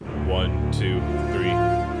1, 2, 3. 1,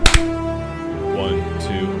 2,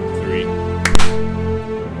 3.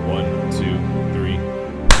 1, 2, 3.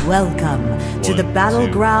 Welcome to the 1,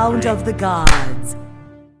 battleground 2, 3. of the gods.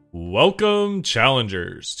 Welcome,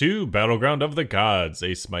 challengers, to Battleground of the Gods,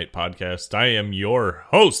 a Smite podcast. I am your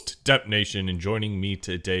host, Dep Nation, and joining me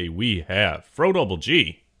today we have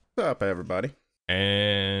Fro-Double-G. What's up, everybody?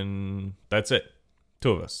 And that's it.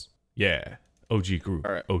 Two of us. Yeah. OG crew.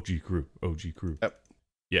 All right. OG crew. OG crew. Yep.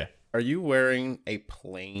 Yeah. Are you wearing a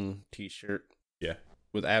plain t-shirt Yeah.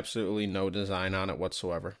 with absolutely no design on it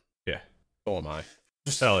whatsoever? Yeah. So am I.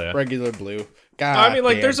 Just Hell yeah. regular blue. God I mean,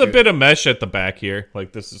 like, damn, there's dude. a bit of mesh at the back here.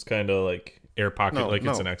 Like, this is kind of like air pocket, No, like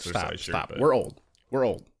no, it's an exercise shirt. Stop. But... We're old.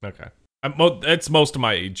 Okay. That's most of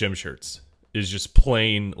my gym shirts. Is just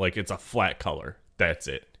plain, like, it's a flat color. That's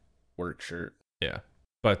it. Work shirt. Yeah.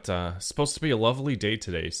 But it's supposed to be a lovely day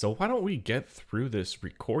today, so why don't we get through this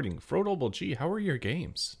recording? Fro-Double-G, how are your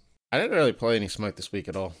games? I didn't really play any Smite this week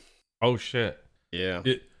at all. Oh, shit. Yeah.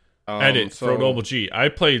 Edit, Fro-Double-G. I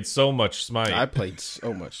played so much Smite. I played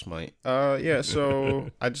so much Smite. Yeah,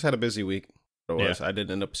 so I just had a busy week. It was. Yeah. I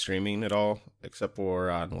didn't end up streaming at all, except for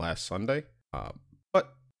on last Sunday.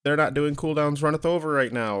 But they're not doing cooldowns runneth over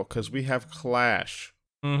right now, because we have Clash.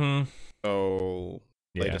 Mm-hmm. So,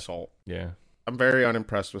 late Yeah. assault. Yeah. I'm very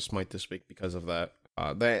unimpressed with Smite this week because of that.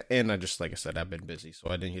 And I just, like I said, I've been busy, so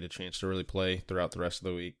I didn't get a chance to really play throughout the rest of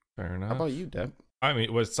the week. Fair enough. How about you, Deb? I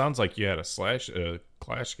mean, well, it sounds like you had a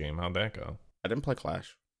Clash game. How'd that go? I didn't play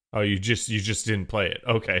Clash. Oh, you just didn't play it.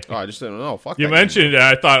 Okay. Oh, I just didn't know. Fuck. You that mentioned it.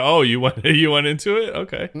 I thought, oh, you went into it?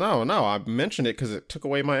 Okay. game. No. I mentioned it because it took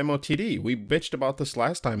away my MOTD. We bitched about this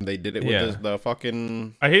last time they did it with Yeah. the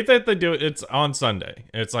fucking. I hate that they do it. It's on Sunday.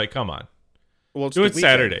 It's like, come on. Well, it's Do the it weekend.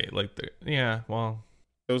 Saturday. Like, yeah, well,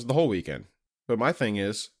 It was the whole weekend. But my thing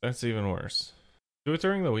is, that's even worse. Do it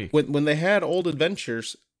during the week. when they had old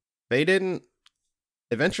adventures, they didn't.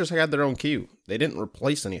 Adventures had their own queue. They didn't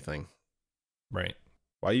replace anything. Right.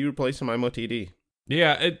 Why are you replacing my MOTD?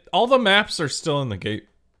 Yeah, all the maps are still in the game.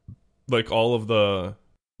 Like, all of the,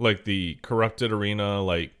 like, the Corrupted Arena,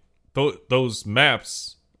 like, those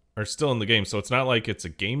maps are still in the game. So it's not like it's a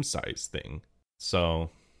game size thing.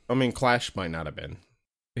 So, I mean, Clash might not have been.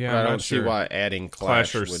 yeah, But I I'm don't not see sure. why adding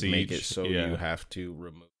Clash, Clash or would make it Siege, so yeah. you have to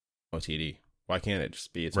remove OTD. Why can't it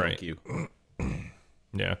just be its own Right. queue?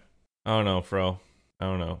 Yeah. I don't know, Fro. I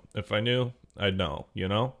don't know. If I knew, I'd know, you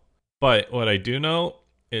know? But what I do know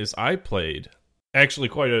is I played actually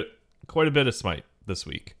quite a bit of Smite this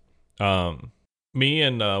week. Me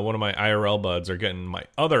and one of my IRL buds are getting my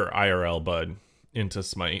other IRL bud into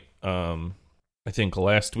Smite. I think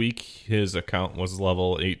last week his account was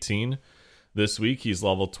level 18. This week he's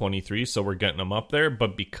level 23, so we're getting him up there.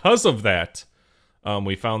 But because of that,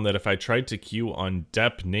 we found that if I tried to queue on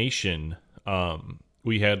Dep Nation,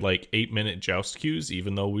 we had like 8-minute joust queues,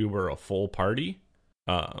 even though we were a full party.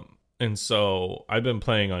 And so I've been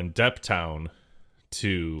playing on Dep Town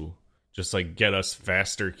to just like get us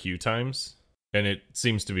faster queue times. And it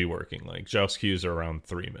seems to be working. Like joust queues are around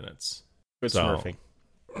 3 minutes. Good So- smurfing.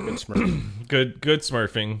 Good smurfing. Good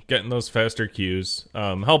smurfing, getting those faster queues,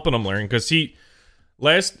 helping him learn because he's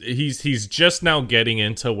just now getting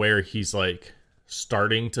into where he's like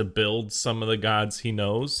starting to build some of the gods he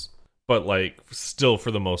knows, but like still for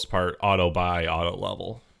the most part auto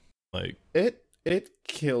level. Like It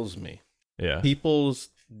kills me. yeah, People's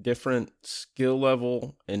different skill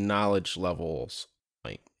level and knowledge levels.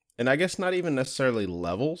 Like, and I guess not even necessarily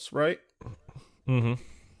levels, right? mm-hmm.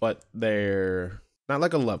 But they're not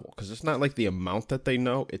like a level, because it's not like the amount that they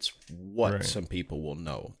know, it's what Right. some people will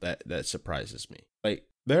know that surprises me. Like,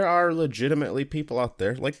 there are legitimately people out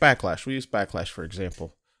there, like Backlash. We use Backlash for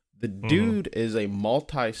example. The dude is a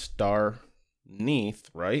multi-star Neath,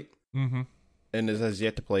 right? Mm-hmm. And has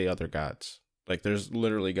yet to play other gods. Like, there's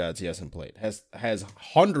literally gods he hasn't played. Has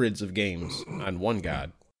hundreds of games on one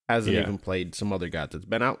god. Hasn't Yeah. even played some other gods. It's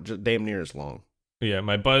been out damn near as long. Yeah,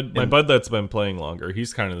 my bud that's been playing longer,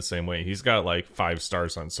 he's kind of the same way. He's got like 5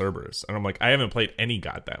 stars on Cerberus, and I'm like, I haven't played any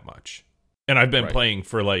god that much, and I've been Right. playing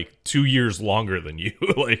for like 2 years longer than you.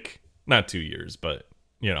 Like, not 2 years, but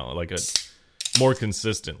you know, like a more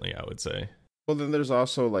consistently, I would say. Well, then there's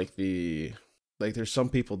also like there's some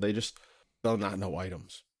people, they just do not know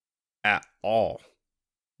items at all.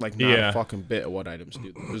 Like, not Yeah. a fucking bit of what items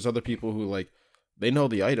do. There's other people who, like, they know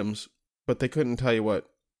the items, but they couldn't tell you what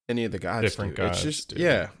any of the gods Different do. gods It's just, do.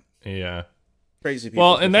 yeah, Yeah. crazy people.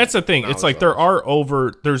 Well, and that's the thing. It's like there's knowledge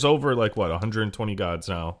over like what 120 gods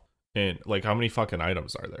now, and like how many fucking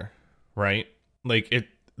items are there, right? Like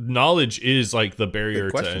knowledge is like the barrier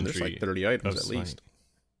Good to question. entry. There's like 30 items of at least.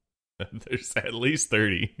 There's at least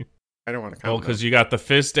 30. I don't want to Well, count. because you got the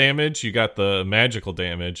fist damage, you got the magical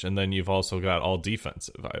damage, and then you've also got all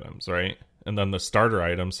defensive items, right? And then the starter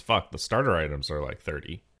items, the starter items are like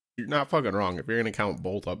 30. You're not fucking wrong if you're gonna count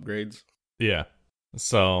both upgrades. Yeah.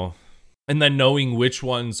 So, and then knowing which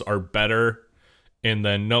ones are better, and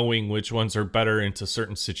then knowing which ones are better into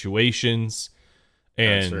certain situations,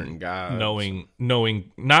 and certain gods.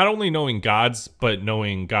 knowing not only knowing gods, but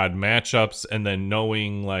knowing god matchups, and then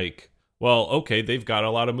knowing like, well, okay, they've got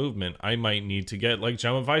a lot of movement. I might need to get like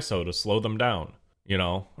Gem of Iso to slow them down,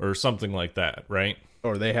 or something like that, right?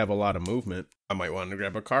 Or they have a lot of movement. I might want to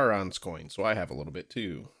grab a Charon's coin, so I have a little bit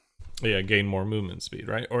too. Yeah, gain more movement speed,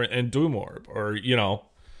 right? And Doom Orb, or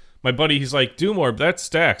my buddy, he's like, Doom Orb, that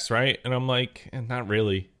stacks, right? And I'm like, not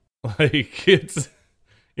really. Like it's,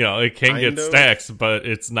 it can get stacks, but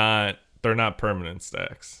it's not. They're not permanent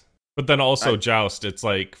stacks. But then also Joust, it's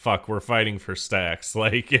like, fuck, we're fighting for stacks.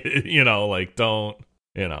 Like, like don't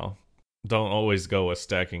always go a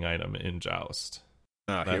stacking item in Joust.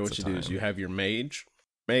 Here what you do is you have your mage.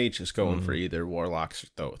 Mage is going for either Warlocks or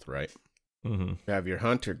Thoth, right? Mm-hmm. You have your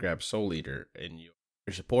Hunter grab Soul Eater, and your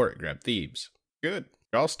support grab Thieves. Good.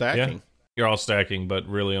 You're all stacking. Yeah. You're all stacking, but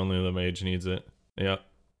really only the mage needs it. Yeah.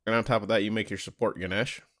 And on top of that, you make your support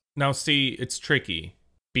Ganesh. Now, see, it's tricky.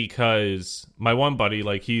 Because my one buddy,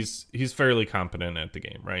 like he's fairly competent at the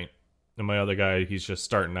game, right? And my other guy, he's just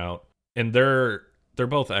starting out. And they're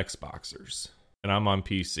both Xboxers, and I'm on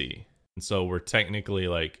PC. And so we're technically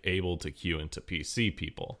like able to queue into PC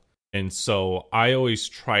people. And so I always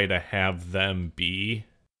try to have them be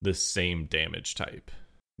the same damage type,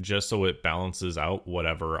 just so it balances out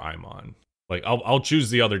whatever I'm on. Like I'll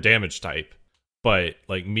choose the other damage type. But,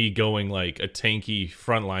 like, me going, like, a tanky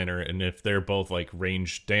frontliner, and if they're both, like,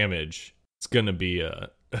 ranged damage, it's going to be a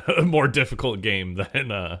more difficult game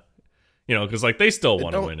than, because, like, they still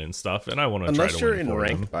want to win and stuff, and I want to try to win. Unless you're in for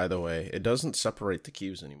ranked, them. by the way, it doesn't separate the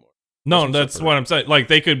queues anymore. No, that's what I'm saying. Like,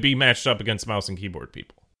 they could be matched up against mouse and keyboard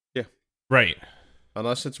people. Yeah. Right.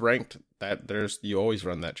 Unless it's ranked, you always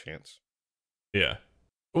run that chance. Yeah.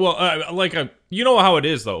 Well, you know how it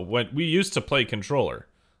is, though. When we used to play controller,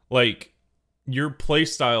 like, your play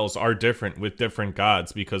styles are different with different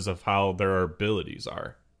gods because of how their abilities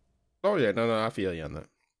are. Oh yeah, no, I feel you on that.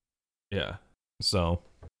 Yeah. So,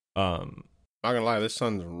 not gonna lie, this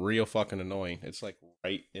sun's real fucking annoying. It's like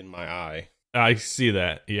right in my eye. I see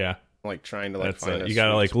that. Yeah. I'm like trying to like find you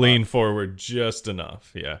gotta like lean forward just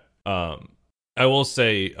enough. Yeah. I will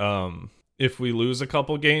say, if we lose a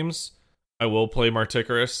couple games, I will play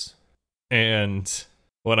Marticarus, and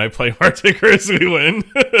when I play Marticarus, we win.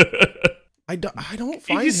 I don't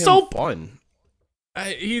find he's him so fun.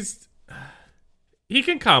 He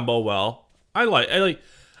can combo well.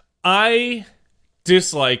 I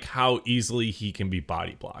dislike how easily he can be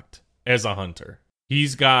body blocked as a hunter.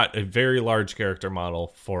 He's got a very large character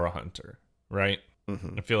model for a hunter, right?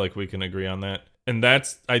 Mm-hmm. I feel like we can agree on that. And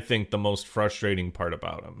that's, I think, the most frustrating part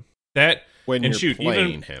about him. That when you're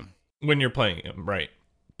playing him. When you're playing him, right.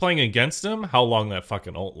 Playing against him, how long that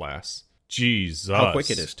fucking ult lasts. Jesus. How quick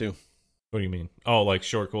it is, too. What do you mean? Oh, like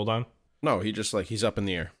short cooldown? No, he's up in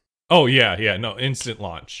the air. Oh, yeah. No, instant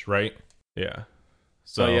launch, right? Yeah.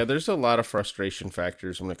 So yeah, there's a lot of frustration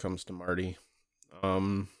factors when it comes to Marty.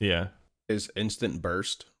 Yeah. His instant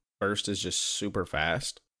burst. Burst is just super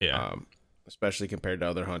fast. Yeah. Especially compared to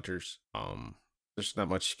other hunters. There's not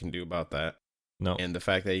much you can do about that. No. And the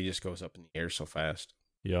fact that he just goes up in the air so fast.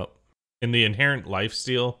 Yep. And the inherent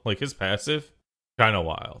lifesteal, like his passive, kind of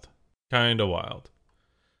wild.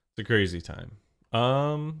 It's a crazy time.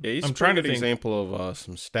 Yeah, he's I'm trying to think. Example of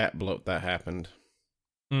some stat bloat that happened.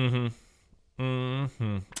 And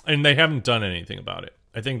they haven't done anything about it.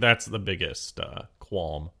 I think that's the biggest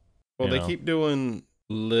qualm. Well, they keep doing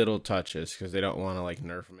little touches because they don't want to like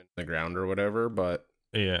nerf him into the ground or whatever. But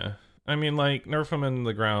yeah, I mean, like nerf him in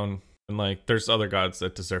the ground, and like there's other gods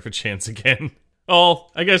that deserve a chance again. Oh,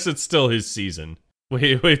 I guess it's still his season.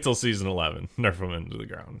 Wait till season 11. Nerf him into the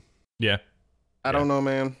ground. Yeah. I don't know,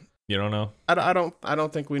 man. You don't know? I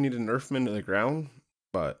don't think we need to nerf him into the ground,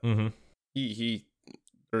 but there's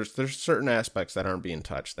certain aspects that aren't being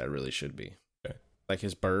touched that really should be. Okay. Like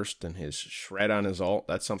his burst and his shred on his ult.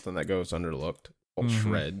 That's something that goes underlooked.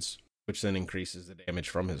 Shreds, which then increases the damage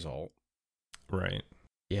from his ult. Right.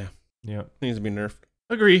 Yeah. Yeah. Needs to be nerfed.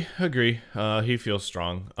 Agree. He feels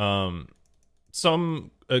strong. A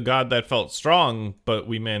god that felt strong, but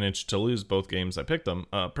we managed to lose both games I picked them.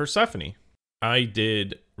 Persephone. I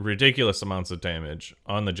did ridiculous amounts of damage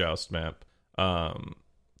on the Joust map.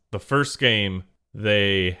 The first game,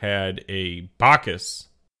 they had a Bacchus,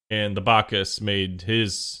 and the Bacchus made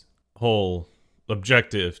his whole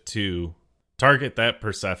objective to target that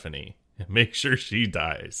Persephone and make sure she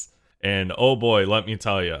dies. And oh boy, let me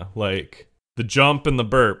tell you, like the jump and the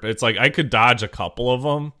burp, it's like I could dodge a couple of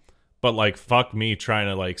them, but like fuck me trying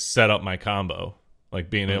to like set up my combo, like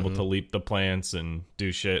being able to leap the plants and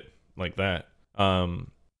do shit like that.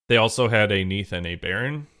 They also had a Neith and a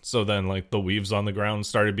Baron, so then like the weaves on the ground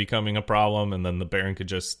started becoming a problem, and then the Baron could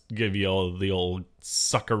just give you all the old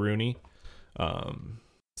suckaroony.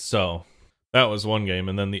 So that was one game,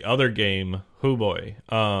 and then the other game, oh boy,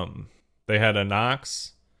 they had a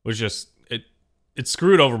Nox, was just it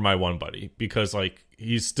screwed over my one buddy because like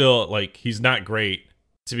he's still like he's not great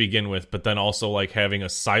to begin with, but then also like having a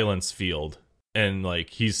silence field, and like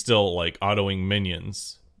he's still like autoing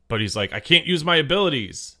minions, but he's like I can't use my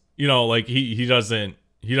abilities. You know, like he doesn't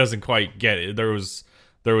quite get it. There was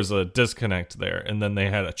a disconnect there. And then they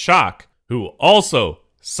had a Chaac who also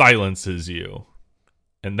silences you.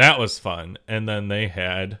 And that was fun. And then they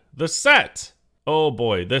had the Set. Oh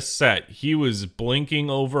boy, this Set. He was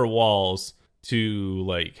blinking over walls to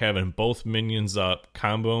like having both minions up,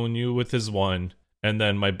 comboing you with his one. And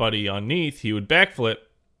then my buddy on Neith, he would backflip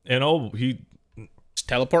and he just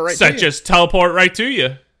teleport right Set to you. just teleport right to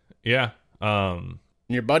you. Yeah.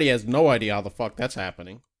 Your buddy has no idea how the fuck that's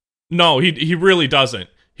happening. No, he really doesn't.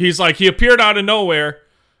 He's like he appeared out of nowhere,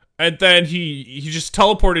 and then he just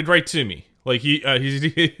teleported right to me. Like it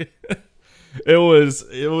was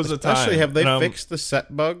a time. Especially, have they fixed the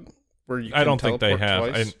Set bug where you? I don't think they have.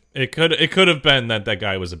 Twice? It could have been that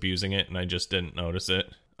guy was abusing it, and I just didn't notice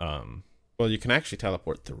it. Well, you can actually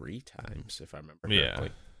teleport 3 times if I remember correctly. Yeah,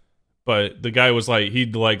 but the guy was like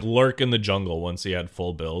he'd like lurk in the jungle once he had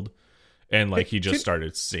full build. And, like, he just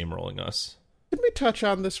started steamrolling us. Can we touch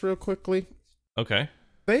on this real quickly? Okay.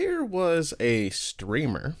 There was a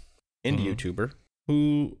streamer and YouTuber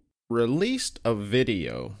who released a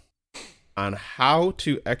video on how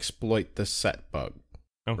to exploit the Set bug.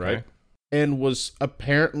 Okay. Right? And was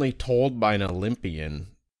apparently told by an Olympian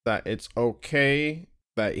that it's okay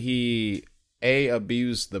that he, A,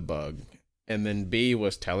 abused the bug, and then B,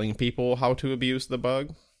 was telling people how to abuse the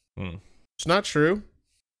bug. It's not true.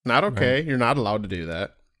 Not okay. Right. You're not allowed to do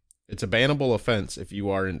that. It's a bannable offense if you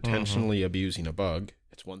are intentionally abusing a bug.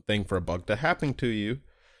 It's one thing for a bug to happen to you.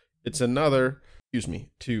 It's another,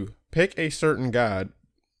 to pick a certain god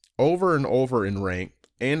over and over in ranked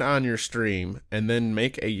and on your stream and then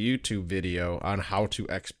make a YouTube video on how to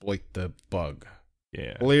exploit the bug.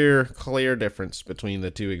 Yeah. Clear difference between the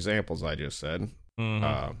two examples I just said.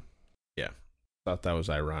 Yeah. Thought that was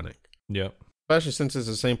ironic. Yep. Especially since it's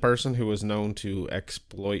the same person who was known to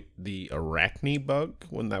exploit the Arachne bug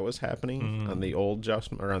when that was happening on the old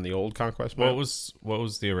on the old Conquest map. What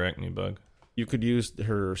was the Arachne bug? You could use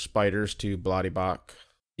her spiders to Blottybach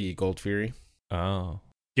the Gold Fury. Oh,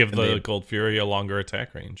 give the Gold Fury a longer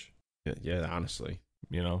attack range. Yeah, honestly,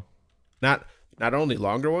 you know, not only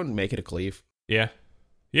longer one, make it a cleave. Yeah.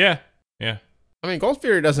 I mean, Gold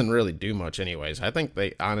Fury doesn't really do much, anyways. I think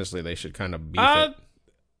they should kind of beef it.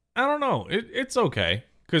 I don't know. It's okay.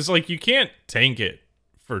 Because, like, you can't tank it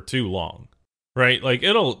for too long. Right? Like,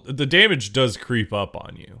 the damage does creep up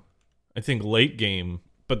on you. I think late game,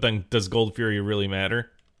 but then does Gold Fury really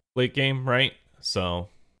matter? Late game, right? So.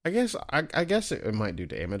 I guess it might do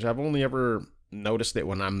damage. I've only ever noticed it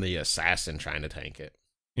when I'm the assassin trying to tank it.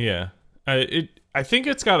 Yeah. I think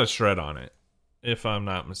it's got a shred on it, if I'm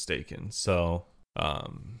not mistaken. So, I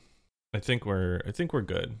think we're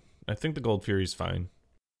good. I think the Gold Fury's fine.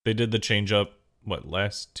 They did the change up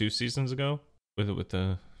last 2 seasons ago with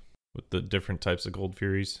the different types of Gold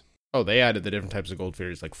Furies. Oh, they added the different types of Gold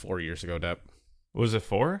Furies like 4 years ago, Depp. Was it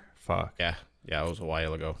 4? Fuck. Yeah, it was a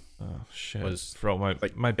while ago. Oh shit. My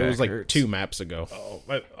back it was like hurts. 2 maps ago.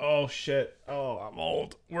 Oh shit. Oh, I'm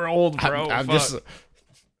old. We're old, bro. I'm just.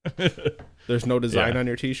 There's no design on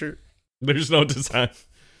your t-shirt? There's no design.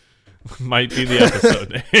 Might be the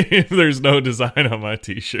episode name. There's no design on my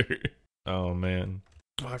t-shirt. Oh man.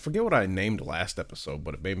 Oh, I forget what I named last episode,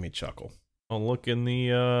 but it made me chuckle. I'll look in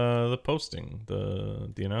the posting,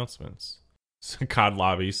 the announcements. COD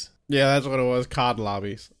lobbies. Yeah, that's what it was. COD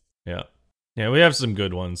lobbies. Yeah. Yeah, we have some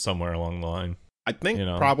good ones somewhere along the line. I think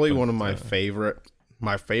probably one of my favorite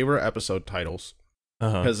episode titles.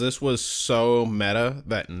 Because this was so meta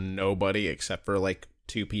that nobody except for like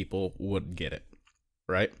 2 people would get it.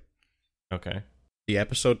 Right? Okay. The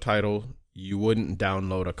episode title, You Wouldn't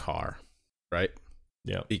Download a Car. Right?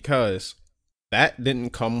 Yeah. Because that didn't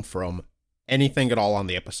come from anything at all on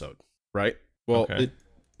the episode, right? Well, It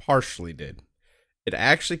partially did. It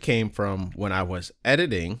actually came from when I was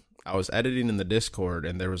editing. I was editing in the Discord,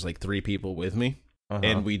 and there was like 3 people with me.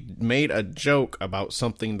 And we made a joke about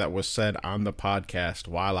something that was said on the podcast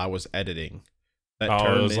while I was editing. that Oh,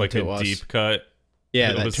 turned it was like into a us. deep cut.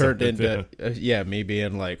 Yeah, It that was turned something into me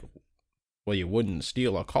being like, well, you wouldn't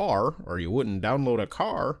steal a car or you wouldn't download a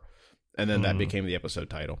car, and then that became the episode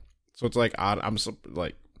title. So it's like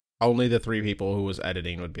like only the 3 people who was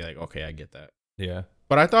editing would be like, okay, I get that. Yeah.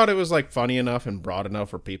 But I thought it was like funny enough and broad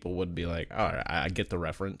enough where people would be like, all right, I get the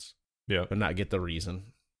reference, Yeah. but not get the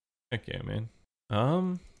reason. Heck yeah,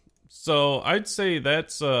 man. So I'd say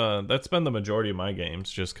that's been the majority of my games,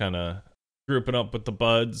 just kind of grouping up with the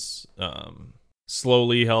buds,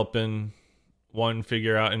 slowly helping one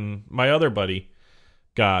figure out. And my other buddy,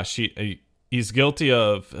 gosh, he's guilty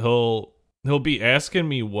of he'll be asking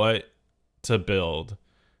me what to build,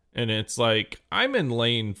 and it's like, I'm in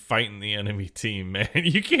lane fighting the enemy team, man.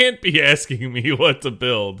 You can't be asking me what to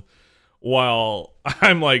build while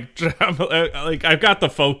I'm like I've got the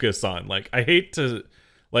focus on. Like, I hate to,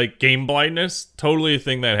 like, game blindness, totally a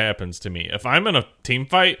thing that happens to me. If I'm in a team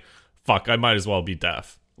fight, fuck, I might as well be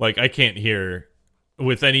deaf. Like, I can't hear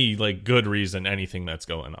with any, like, good reason anything that's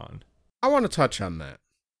going on. I want to touch on that.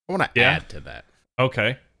 I want to add to that.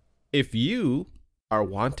 Okay. If you are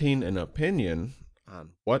wanting an opinion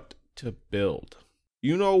on what to build,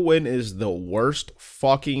 you know when is the worst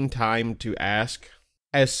fucking time to ask?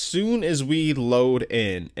 As soon as we load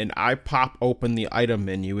in and I pop open the item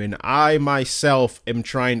menu and I myself am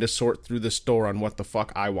trying to sort through the store on what the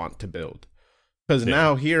fuck I want to build. Because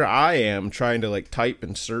now here I am trying to, like, type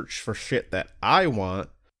and search for shit that I want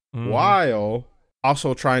while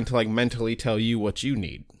also trying to, like, mentally tell you what you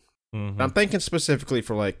need. And I'm thinking specifically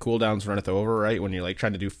for, like, cooldowns runneth over, right? When you're, like,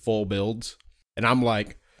 trying to do full builds. And I'm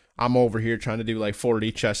like, I'm over here trying to do, like,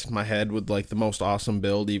 4D chess in my head with, like, the most awesome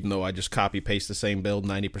build, even though I just copy paste the same build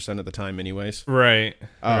 90% of the time anyways. Right.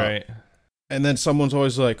 Right. And then someone's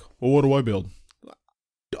always like, well, what do I build?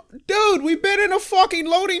 Dude, we've been in a fucking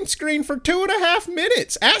loading screen for 2.5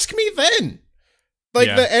 minutes. Ask me then. Like,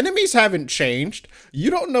 the enemies haven't changed. You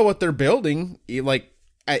don't know what they're building, like,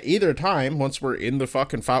 at either time, once we're in the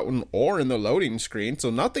fucking fountain or in the loading screen.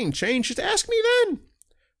 So nothing changed. Just ask me then.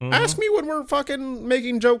 Ask me when we're fucking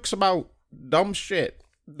making jokes about dumb shit.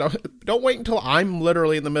 Don't wait until I'm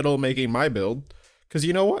literally in the middle of making my build. Because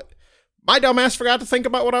you know what? My dumb ass forgot to think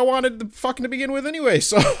about what I wanted to fucking to begin with anyway.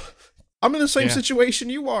 So I'm in the same situation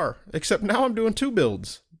you are. Except now I'm doing 2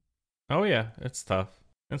 builds. Oh, yeah. It's tough.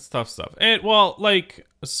 It's tough stuff. And, well, like,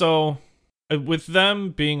 so with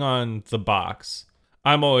them being on the box,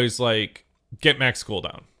 I'm always like, get max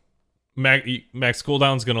cooldown. Max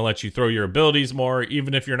cooldown's going to let you throw your abilities more.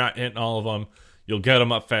 Even if you're not hitting all of them, you'll get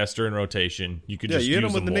them up faster in rotation. You could just you use hit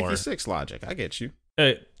them with the more. Nikki Six logic. I get you.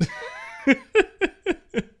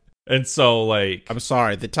 And so, like, I'm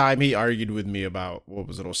sorry. The time he argued with me about, what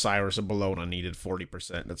was it, Osiris and Bologna needed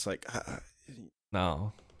 40%. It's like,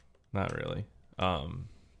 no, not really.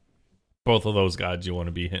 Both of those gods you want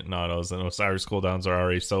to be hitting autos, and Osiris cooldowns are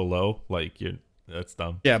already so low. Like, that's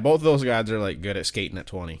dumb. yeah, both of those gods are, like, good at skating at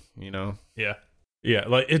 20, you know? Yeah. Yeah,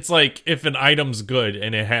 like, it's like, if an item's good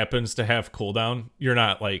and it happens to have cooldown, you're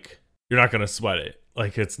not gonna sweat it.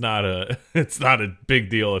 Like, it's not a big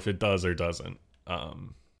deal if it does or doesn't.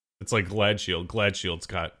 It's like Glad Shield. Glad Shield's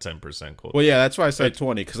got 10% cooldown. Well, yeah, that's why I said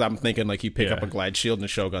 20, because I'm thinking, like, you pick up a Glad Shield and a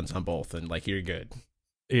Shogun's on both, and, like, you're good.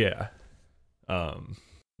 Yeah.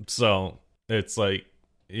 So it's like,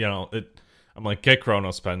 you know, I'm like, get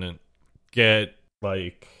Chronos Pendant, get,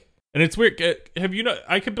 like, and it's weird. Have you know?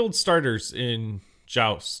 I could build starters in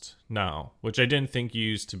Joust now, which I didn't think you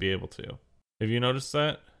used to be able to. Have you noticed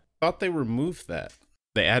that? Thought they removed that.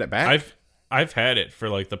 They add it back? I've had it for,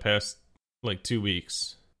 like, the past, like, 2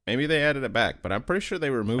 weeks. Maybe they added it back, but I'm pretty sure they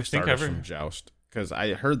removed starters from Joust, because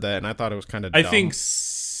I heard that and I thought it was kind of dumb. I think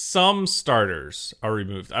some starters are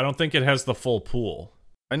removed. I don't think it has the full pool.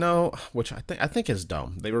 I know, which I think is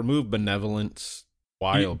dumb. They removed Benevolence a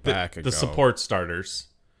while back ago. The support starters.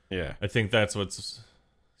 Yeah. I think that's what's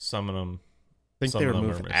some of them. I think they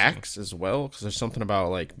removed Axe as well, because there's something about,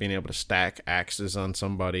 like, being able to stack axes on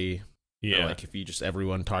somebody. Yeah. Or, like, if you just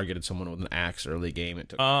everyone targeted someone with an axe early game, it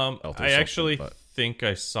took I actually think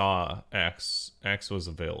I saw Axe was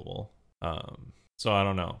available. So I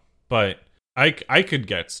don't know. But I could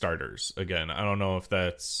get starters again. I don't know if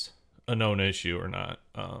that's a known issue or not.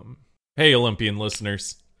 Hey, Olympian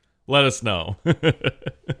listeners, let us know.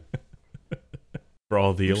 For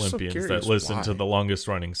all the Olympians that listen to the longest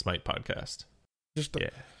running Smite podcast. Yeah.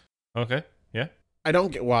 Okay. Yeah. I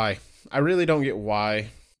don't get why. I really don't get why.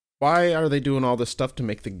 Why are they doing all this stuff to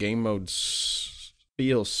make the game modes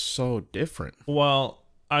feel so different? Well,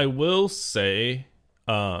 I will say,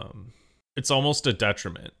 it's almost a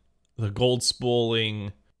detriment. The gold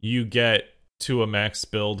spooling, you get to a max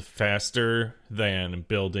build faster than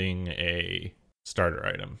building a starter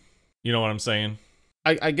item. You know what I'm saying?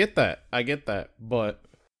 I get that. But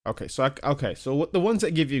okay, so what the ones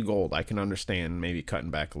that give you gold, I can understand maybe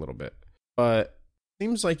cutting back a little bit. But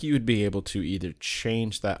seems like you would be able to either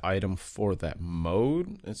change that item for that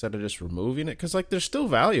mode instead of just removing it, because like they're still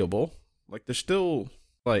valuable. Like they're still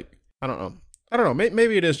like I don't know.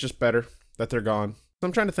 Maybe it is just better that they're gone.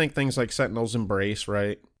 I'm trying to think things like Sentinel's Embrace,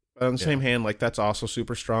 right? But on the same hand, like that's also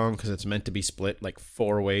super strong because it's meant to be split like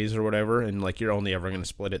 4 ways or whatever, and like you're only ever going to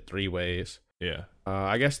split it 3 ways. Yeah.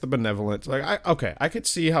 I guess the Benevolence, like I could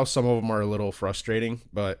see how some of them are a little frustrating,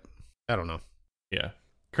 but I don't know. Yeah.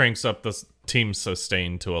 Cranks up the team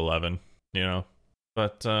sustain to 11, you know?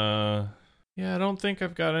 But, yeah, I don't think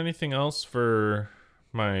I've got anything else for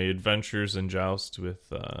my adventures in Joust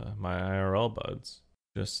with my IRL buds.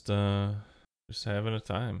 Just having a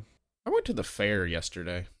time. I went to the fair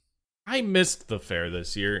yesterday. I missed the fair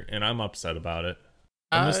this year, and I'm upset about it.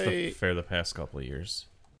 I missed the fair the past couple of years.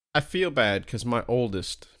 I feel bad because my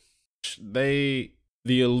oldest, the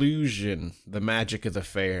illusion, the magic of the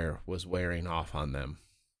fair was wearing off on them.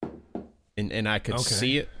 And I could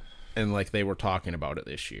see it, and like they were talking about it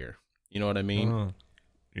this year. You know what I mean?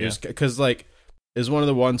 Yeah. Because like it's one of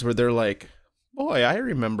the ones where they're like, "Boy, I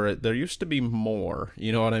remember it. There used to be more."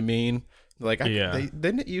 You know what I mean? Like,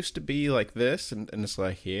 didn't it used to be like this? And it's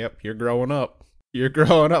like, yep, you're growing up. You're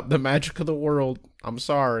growing up. The magic of the world. I'm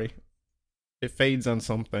sorry, it fades on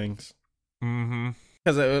some things. Mm-hmm.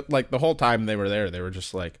 Because like the whole time they were there, they were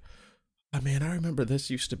just like, "Oh man, I remember this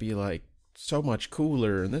used to be like." So much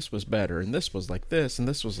cooler, and this was better, and this was like this, and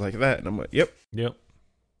this was like that, and I'm like, yep,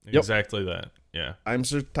 exactly that. Yeah,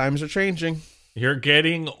 times are changing. You're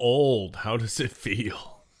getting old. How does it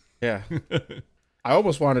feel? Yeah, I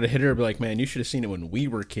almost wanted to hit her, and be like, man, you should have seen it when we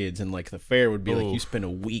were kids, and like the fair would be like, you spent a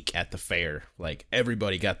week at the fair, like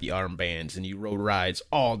everybody got the armbands, and you rode rides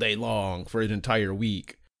all day long for an entire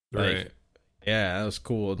week. Like, right? Yeah, that was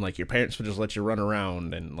cool, and like your parents would just let you run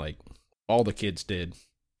around, and like all the kids did.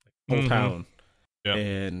 Whole town. Yep.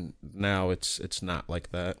 And now it's not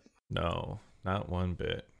like that. No, not one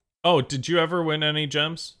bit. Oh, did you ever win any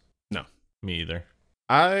gems? No. Me either.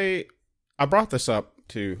 I brought this up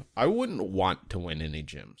too. I wouldn't want to win any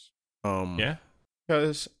gems. Yeah.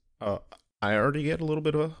 Because I already get a little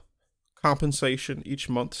bit of a compensation each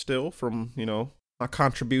month still from, you know, a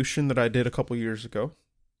contribution that I did a couple years ago.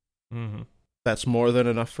 Mm-hmm. That's more than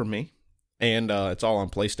enough for me. And it's all on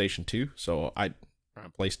PlayStation 2, so on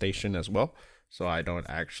PlayStation as well, so I don't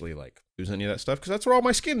actually like use any of that stuff because that's where all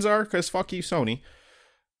my skins are. Because fuck you, Sony.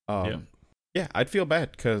 Yeah, I'd feel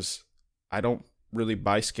bad because I don't really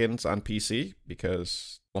buy skins on PC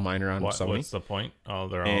because all mine are on Sony. What's the point? Oh,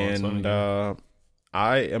 they're all on Sony. And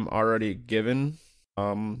I am already given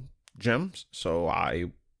gems, so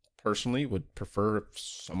I personally would prefer if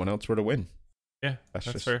someone else were to win. Yeah,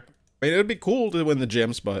 that's fair. I mean, it would be cool to win the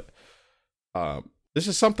gems, but this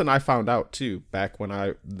is something I found out too back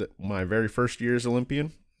when my very first year as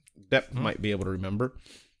Olympian. Depp might be able to remember.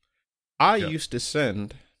 I used to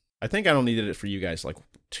send. I think I only did it for you guys like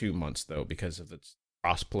 2 months though, because of its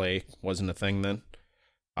crossplay wasn't a thing then.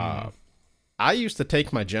 I used to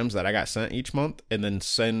take my gems that I got sent each month and then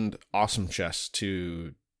send awesome chests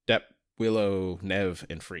to Depp, Willow, Nev,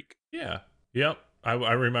 and Freak. Yeah. Yep. I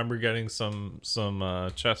remember getting some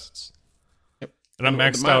chests. Yep. And I'm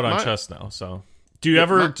maxed out on chests now, so do you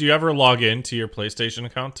ever log into your PlayStation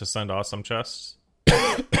account to send awesome chests?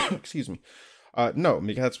 Excuse me. No,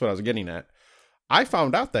 because that's what I was getting at. I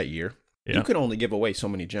found out that year you could only give away so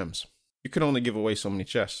many gems. You could only give away so many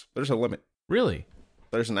chests. There's a limit. Really?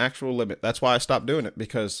 There's an actual limit. That's why I stopped doing it,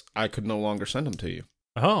 because I could no longer send them to you.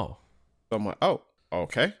 Oh. So I'm like, oh,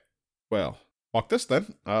 okay. Well, fuck this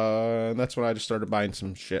then. And that's when I just started buying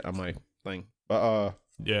some shit on my thing. But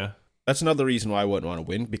yeah. That's another reason why I wouldn't want to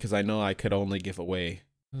win, because I know I could only give away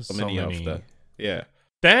so many of the... Yeah.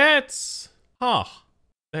 That's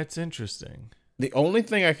interesting. The only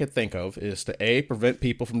thing I could think of is to prevent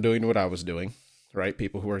people from doing what I was doing, right?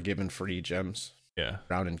 People who are given free gems. Yeah.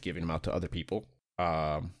 Around and giving them out to other people.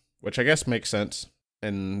 Which I guess makes sense.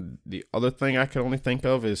 And the other thing I can only think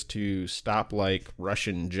of is to stop like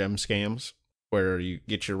Russian gem scams, where you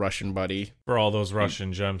get your Russian buddy. For all those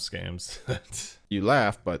Russian gem scams. You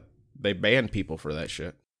laugh, but they ban people for that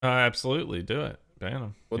shit. Absolutely, do it. Ban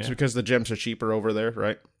them. Well, it's because the gems are cheaper over there,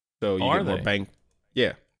 right? So you get more bang.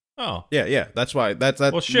 Yeah. Oh. Yeah. That's why. That's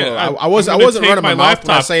that. Well, shit. No, I wasn't running my mouth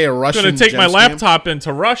when I say a Russian. I'm gonna take my laptop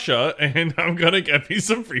into Russia, and I'm gonna get me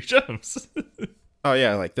some free gems. Oh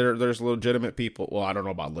yeah, like there's legitimate people. Well, I don't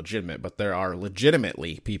know about legitimate, but there are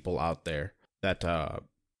legitimately people out there that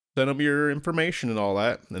send them your information and all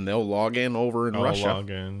that, and they'll log in over in Russia.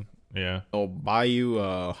 Log in. Yeah. They'll buy you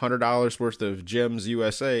 $100 worth of Gems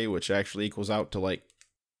USA, which actually equals out to like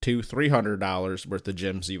 $200-$300 worth of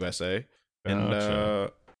Gems USA, and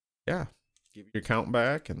Gotcha. yeah, give your account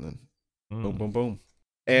back, and then boom, Mm. boom, boom.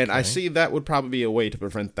 And I Okay. see that would probably be a way to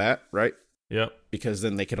prevent that, right? Yep. Because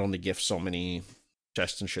then they could only gift so many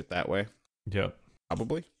chests and shit that way. Yep.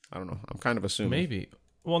 Probably. I don't know. I'm kind of assuming. Maybe.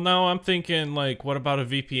 Well, now I'm thinking, like, what about a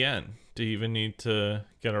VPN? Do you even need to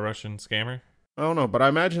get a Russian scammer? I don't know, but I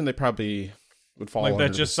imagine they probably would fall Like, under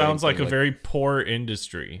that the just same sounds like thing, a very poor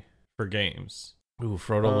industry for games. Ooh,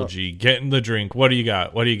 Frodo Uh, G, get in the drink. What do you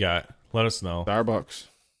got? What do you got? Let us know. Starbucks.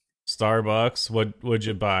 Starbucks. What'd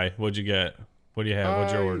you buy? What'd you get? What do you have?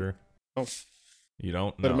 What'd you order? Oh, You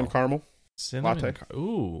don't cinnamon know. caramel. Cinnamon. latte.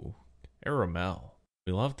 Ooh, caramel.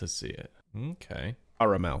 We love to see it. Okay,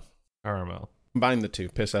 Caramel. caramel. Combine the two.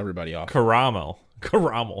 Piss everybody off. Caramel.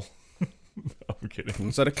 Caramel. I'm kidding.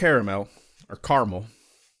 Instead of caramel or caramel,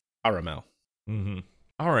 caramel. Mm-hmm.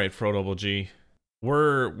 All right, Frodo G.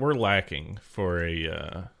 We're lacking for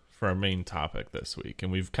our main topic this week,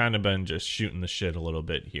 and we've kind of been just shooting the shit a little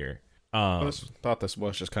bit here. I thought this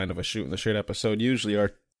was just kind of a shooting the shit episode. Usually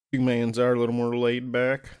our two mans are a little more laid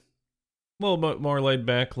back. A little bit more laid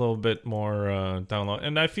back, a little bit more down low,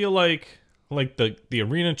 and I feel like the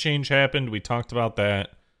arena change happened. We talked about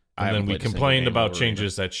that, I and haven't then we played a single complained game about of Arena.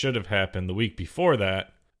 changes that should have happened the week before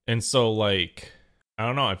that. And so, like, I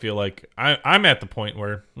don't know. I feel like I'm at the point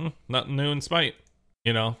where nothing new in Smite.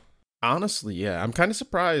 You know, Honestly, yeah. I'm kind of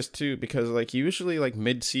surprised too, because like usually like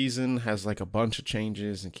mid-season has like a bunch of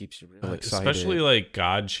changes and keeps you real excited. especially like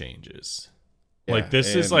God changes. Yeah, Like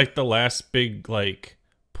this is and- like the last big like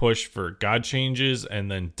push for God changes, and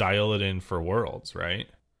then dial it in for Worlds, right?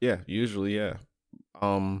 yeah, usually, yeah.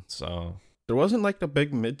 So There wasn't like the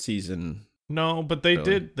big mid-season. no, but they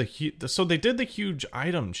Really? did so they did the huge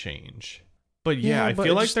item change. But yeah, Yeah, I but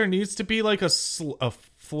feel it like just- there needs to be like a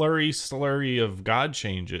slurry of God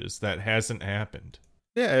changes that hasn't happened.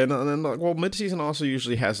 Yeah, and like, well, mid-season also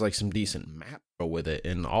usually has like some decent map go with it,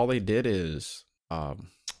 and all they did is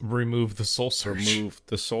Remove the soul surge. remove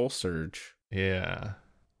the soul surge. Yeah.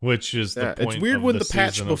 Which is the Yeah, point. it's weird of when the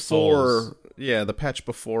patch Season of Souls. before. Yeah, the patch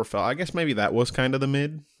before fell. I guess maybe that was kind of the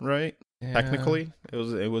mid, right? Yeah. Technically, it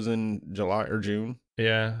was in July or June.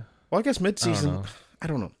 Yeah. Well, I guess mid-season. know. I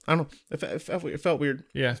don't know. It felt weird.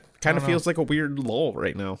 Yeah. Kind of I don't feels like a weird lull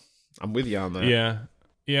right now. I'm with you on that. Yeah.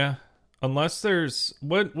 Yeah. Unless there's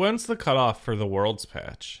when's the cutoff for the Worlds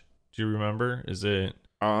patch? Do you remember? Is it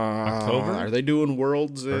October? Are they doing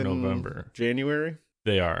Worlds Or in November? January?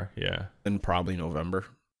 They are, yeah. And probably November.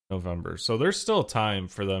 November. So there's still time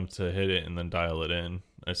for them to hit it and then dial it in,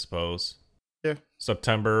 I suppose. Yeah.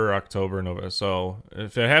 September, October, November. So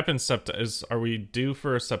if it happens are we due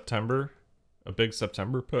for a big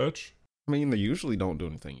September patch? I mean, they usually don't do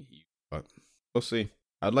anything, but we'll see.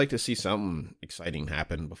 I'd like to see something exciting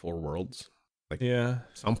happen before Worlds. Yeah.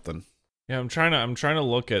 Something. Yeah, I'm trying to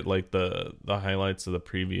look at like the highlights of the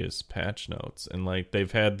previous patch notes, and like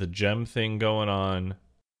they've had the gem thing going on.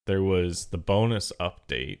 There was the bonus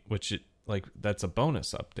update, which that's a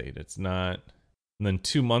bonus update. It's not. And then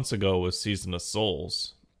 2 months ago was Season of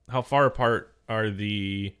Souls. How far apart are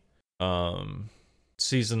the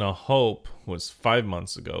Season of Hope was 5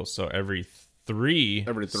 months ago, so every three.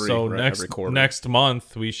 Every three, So right, every quarter. next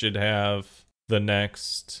month we should have the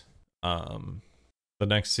next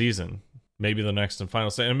season, maybe the next and final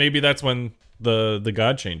season, and maybe that's when the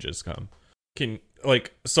god changes come.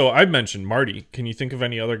 So I've mentioned Marty. Can you think of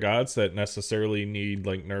any other gods that necessarily need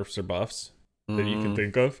like nerfs or buffs that you can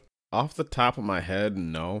think of? Off the top of my head,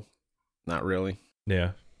 no. Not really.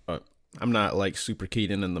 Yeah. But I'm not like super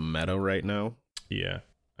keyed in the meta right now. Yeah.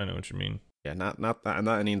 I know what you mean. Yeah,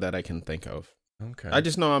 not any that I can think of. Okay. I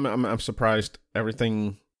just know I'm surprised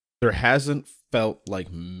everything. There hasn't felt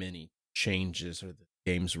like many changes or the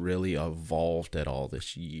game's really evolved at all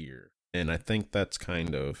this year, and I think that's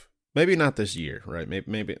kind of maybe not this year, right?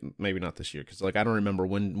 Maybe not this year, because like I don't remember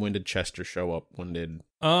when did Chester show up? When did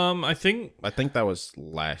I think that was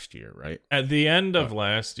last year, right? at the end of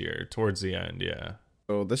last year, towards the end, yeah.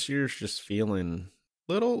 So this year's just feeling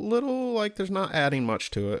little like there's not adding much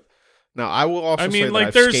to it. Now, I will also say that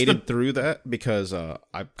I've skated through that because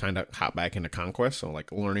I've kind of hopped back into Conquest, so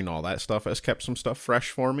like learning all that stuff has kept some stuff fresh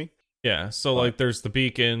for me. Yeah, so like there's the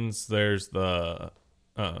beacons, there's the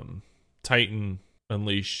Titan,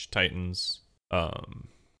 Unleash Titans.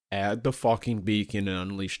 Add the fucking beacon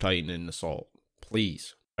and Unleash Titan in Assault,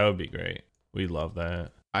 please. That would be great. We love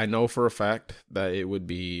that. I know for a fact that it would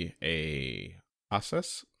be a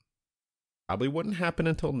process. Probably wouldn't happen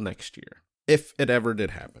until next year, if it ever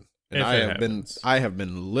did happen. And I have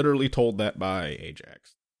been literally told that by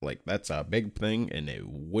Ajax. Like, that's a big thing, and it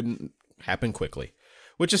wouldn't happen quickly,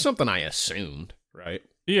 which is something I assumed, right?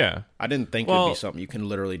 Yeah. I didn't think it'd be something you can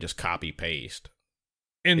literally just copy paste.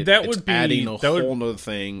 And that It's would be adding a whole nother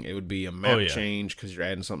thing. It would be a map Oh, yeah. change because you're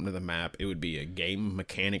adding something to the map. It would be a game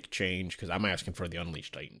mechanic change because I'm asking for the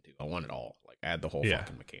Unleashed Titan too. I want it all. Like, add the whole Yeah.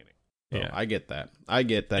 fucking mechanic. So Yeah. I get that. I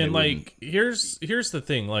get that. And like, here's the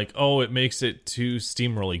thing. Like, oh, it makes it too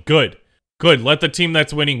steamrolly. Good. Let the team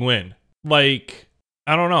that's winning win. Like,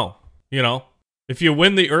 I don't know. You know, if you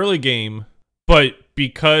win the early game, but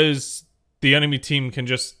because the enemy team can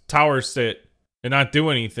just tower sit and not do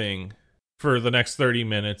anything for the next 30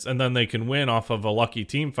 minutes, and then they can win off of a lucky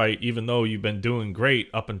team fight, even though you've been doing great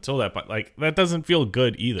up until that. But like, that doesn't feel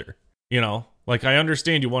good either. You know, like, I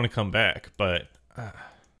understand you want to come back, but I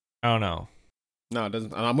don't know. No, it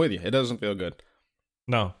doesn't. I'm with you. It doesn't feel good.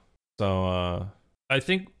 No. So, I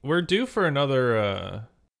think we're due for another,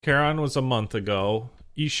 Charon was a month ago.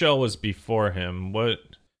 Ishel was before him.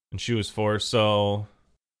 And she was 4. So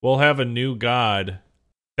we'll have a new god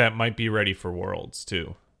that might be ready for Worlds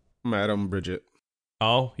too. Madam Bridget.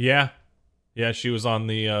 Oh, yeah. Yeah, she was on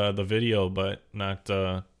the video, but not,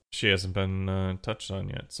 she hasn't been, touched on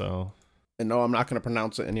yet, so. And no, I'm not going to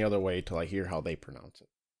pronounce it any other way till I hear how they pronounce it.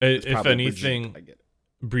 If anything, Brigitte, I get it.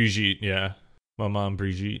 Brigitte, yeah. My mom,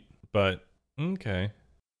 Brigitte. But, okay.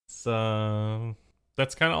 So,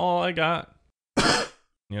 that's kind of all I got.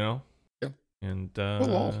 You know? Yeah. And,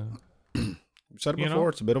 lull. You said it you before, know?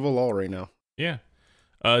 it's a bit of a lull right now. Yeah.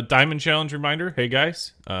 Diamond Challenge reminder. Hey,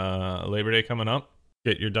 guys. Labor Day coming up.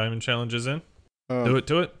 Get your Diamond Challenges in. Do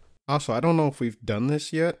it. Also, I don't know if we've done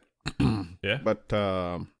this yet. Yeah. But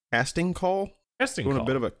casting call? Doing a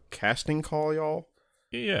bit of a casting call, y'all.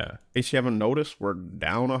 Yeah. In case you haven't noticed, we're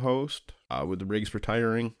down a host with the Riggs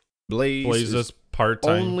retiring. Blaze is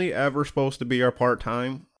part-time. only ever supposed to be our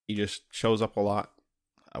part-time. He just shows up a lot,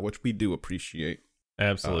 which we do appreciate.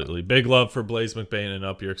 Absolutely. Big love for Blaze McBain and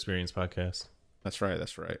Up Your Experience podcast. That's right.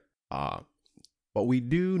 But we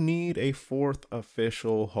do need a 4th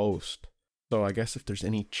official host. So I guess if there's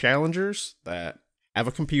any challengers that have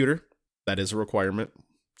a computer, that is a requirement.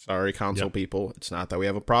 Sorry, console people. It's not that we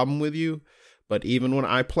have a problem with you, but even when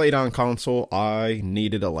I played on console, I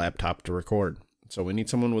needed a laptop to record. So we need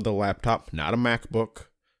someone with a laptop, not a MacBook,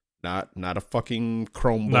 not a fucking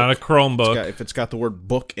Chromebook. Not a Chromebook. If it's got the word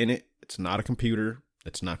book in it, it's not a computer.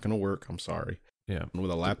 It's not going to work. I'm sorry. Yeah. And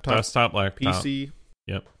with a laptop, desktop laptop, PC,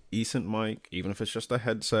 yep, decent mic, even if it's just a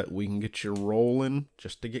headset, we can get you rolling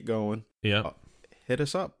just to get going. Yep. Hit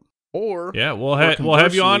us up. Or yeah, we'll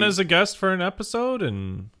have you on as a guest for an episode,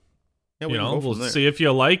 and we'll see if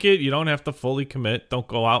you like it. You don't have to fully commit. Don't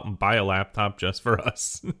go out and buy a laptop just for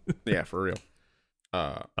us. Yeah, for real.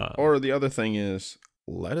 Or the other thing is,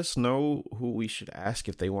 let us know who we should ask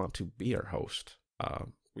if they want to be our host.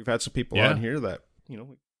 We've had some people on here that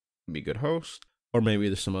would be good hosts, or maybe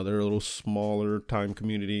there's some other little smaller time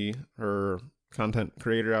community or content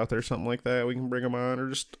creator out there, something like that. We can bring them on, or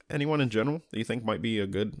just anyone in general that you think might be a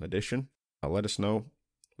good addition. Let us know.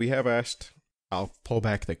 We have asked. I'll pull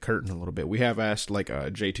back the curtain a little bit. We have asked like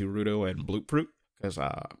J2 Rudo and Bloopfruit because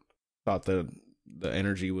I thought the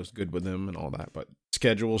energy was good with them and all that, but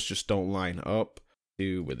schedules just don't line up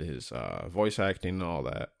with his voice acting and all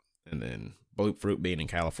that. And then Bloopfruit being in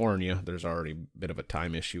California, there's already a bit of a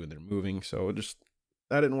time issue and they're moving, so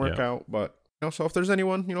that didn't work out. But so if there's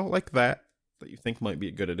anyone like that you think might be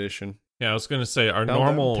a good addition. Yeah, I was gonna say our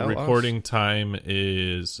normal recording time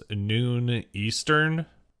is noon Eastern,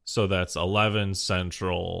 so that's 11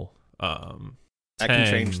 Central. That can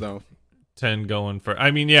change though. 10 going for.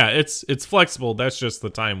 I mean, yeah, it's flexible. That's just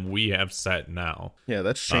the time we have set now. Yeah,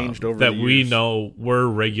 that's changed over that the years. We know we're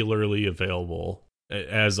regularly available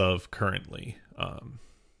as of currently.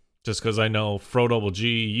 Just because I know Fro Double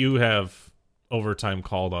G, you have overtime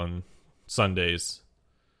called on Sundays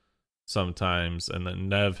sometimes, and then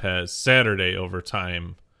Nev has Saturday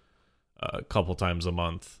overtime a couple times a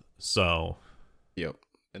month. So, yep.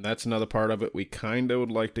 And that's another part of it. We kind of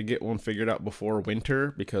would like to get one figured out before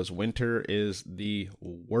winter, because winter is the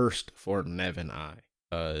worst for Nev and I.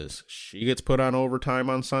 Because she gets put on overtime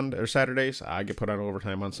on Sunday or Saturdays. I get put on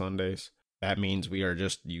overtime on Sundays. That means we are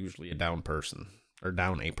just usually a down person or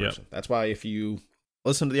down a person. Yep. That's why if you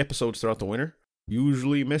listen to the episodes throughout the winter,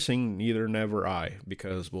 usually missing neither Nev or I,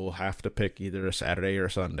 because we'll have to pick either a Saturday or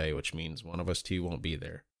a Sunday, which means one of us two won't be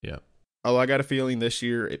there. Yeah. Oh, I got a feeling this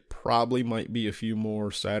year it probably might be a few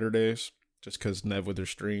more Saturdays, just because Nev with her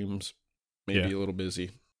streams may be a little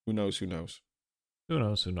busy. Who knows? Who knows?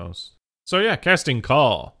 So yeah, casting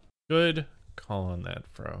call. Good call on that,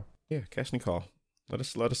 Fro. Yeah, casting call. Let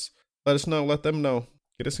us know. Let them know.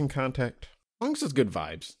 Get us in contact. long as it's good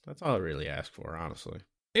vibes. That's all I really ask for, honestly.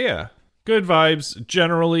 Yeah, good vibes.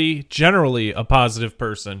 Generally a positive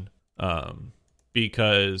person.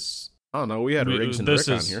 Because I don't know. We had Riggs and Rick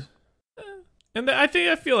on here. And I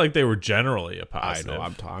feel like they were generally a positive. I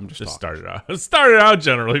know. I'm just started out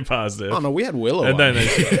generally positive. Oh no, we had Willow. And then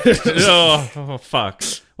oh fuck.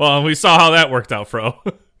 Well, we saw how that worked out, Fro.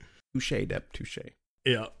 Touche, Dep. Touche.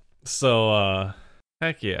 Yeah. So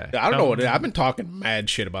heck yeah. I don't know what I've been talking mad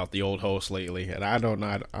shit about the old host lately, and I don't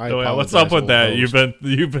know. What's up with that? Host.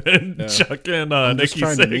 You've been chucking Nikki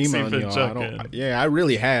Sixx. You've been chucking. I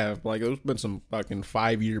really have. Like there's been some fucking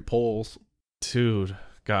 5-year polls. Dude.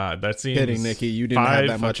 God, that seems kidding, Nikki. You didn't have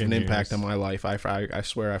that much of an impact on my life. I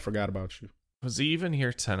swear I forgot about you. Was he even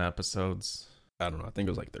here 10 episodes? I don't know. I think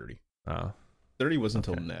it was like 30. Oh. 30 was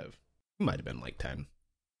until Nev. It might have been like 10.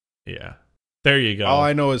 Yeah. There you go. All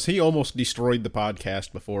I know is he almost destroyed the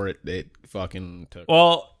podcast before it fucking took.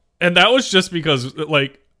 Well, and that was just because,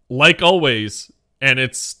 like always, and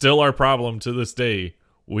it's still our problem to this day,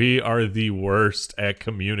 we are the worst at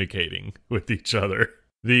communicating with each other.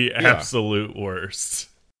 The absolute worst.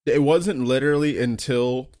 It wasn't literally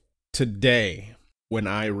until today when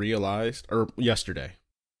I realized, or yesterday,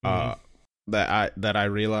 that I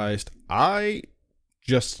realized I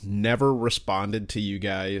just never responded to you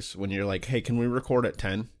guys when you're like, "Hey, can we record at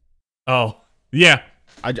 10?" Oh, yeah.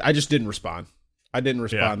 I just didn't respond. I didn't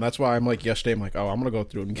respond. Yeah. That's why I'm like yesterday. I'm like, oh, I'm gonna go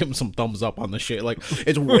through and give him some thumbs up on the shit. Like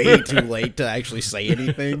it's way too late to actually say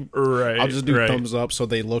anything. Right. I'll just do thumbs up so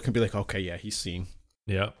they look and be like, okay, yeah, he's seen.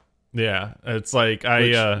 Yeah. Yeah, it's like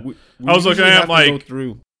I I was looking at like go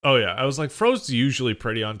through. Oh yeah, I was like Fro's usually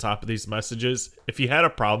pretty on top of these messages. If he had a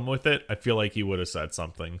problem with it, I feel like he would have said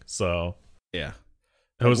something. So yeah,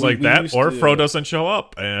 it was like that, or Fro doesn't show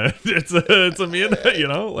up, and it's a me and you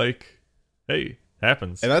know, like, hey,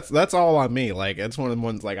 happens. And that's all on me. Like it's one of the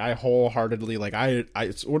ones like I wholeheartedly like I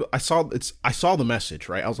saw the message,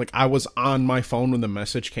 right? I was like I was on my phone when the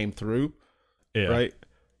message came through, right?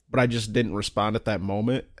 But I just didn't respond at that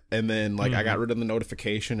moment. And then, like, I got rid of the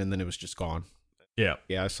notification, and then it was just gone. Yeah.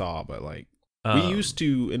 Yeah, I saw, but, like, we used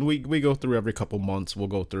to, and we go through every couple months, we'll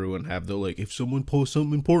go through and have the, like, if someone posts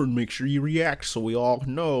something important, make sure you react so we all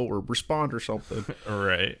know or respond or something.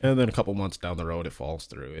 Right. And then a couple months down the road, it falls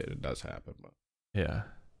through. It does happen. But yeah.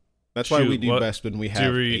 That's why we do best when we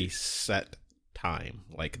have a set time.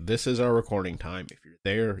 Like, this is our recording time. If you're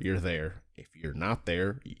there, you're there. If you're not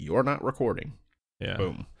there, you're not recording. Yeah.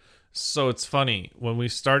 Boom. So it's funny, when we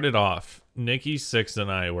started off, Nikki Sixx and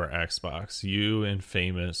I were Xbox, you and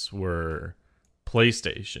Famous were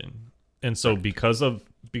PlayStation. And so because of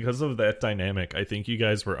that dynamic, I think you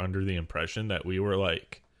guys were under the impression that we were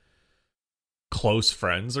like close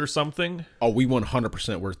friends or something. Oh, we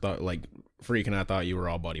 100% were freaking. I thought you were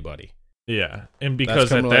all buddy. Yeah, and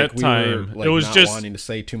because at that time it was not just wanting to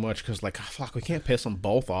say too much because like, oh, fuck, we can't piss them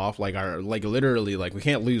both off. Like literally, like we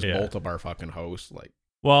can't lose both of our fucking hosts. Like.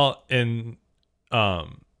 Well, and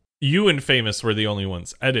you and Famous were the only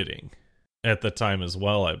ones editing at the time as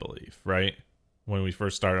well, I believe, right? When we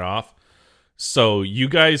first started off. So you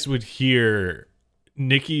guys would hear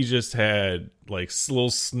Nikki just had like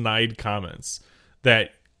little snide comments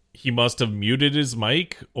that he must have muted his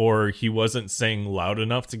mic or he wasn't saying loud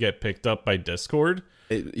enough to get picked up by Discord.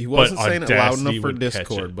 He wasn't saying it loud enough for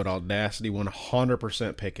Discord, but Audacity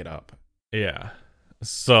 100% pick it up. Yeah.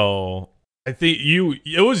 So I think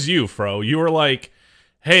it was you, Fro. You were like,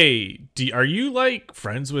 hey, are you like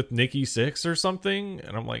friends with Nikki Sixx or something?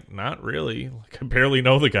 And I'm like, not really. Like, I barely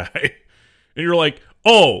know the guy. And you're like,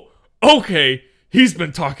 oh, okay. He's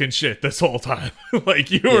been talking shit this whole time. Like,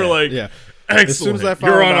 you were like, excellent. As soon as I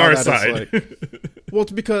found you're on our side. Well,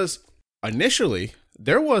 it's because initially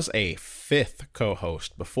there was a 5th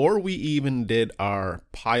co-host before we even did our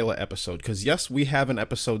pilot episode. Because, yes, we have an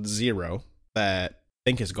episode 0 that I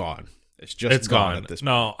think is gone. It's gone at this point.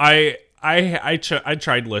 No, I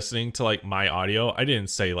tried listening to like my audio. I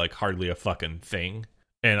didn't say like hardly a fucking thing,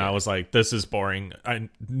 and I was like, "This is boring.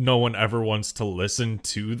 No one ever wants to listen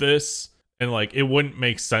to this." And like, it wouldn't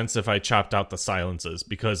make sense if I chopped out the silences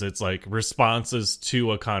because it's like responses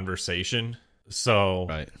to a conversation. So,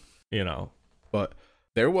 right, you know. But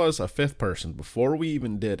there was a 5th person before we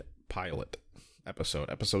even did pilot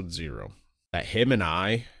episode 0, that him and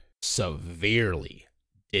I severely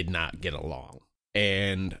did not get along.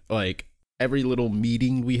 And like every little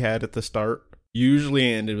meeting we had at the start usually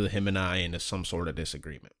ended with him and I into some sort of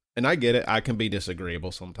disagreement. And I get it, I can be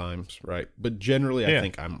disagreeable sometimes, right? But generally I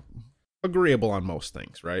think I'm agreeable on most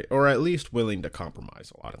things, right? Or at least willing to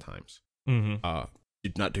compromise a lot of times.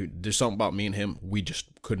 There's something about me and him, we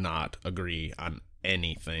just could not agree on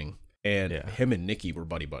anything. And him and Nikki were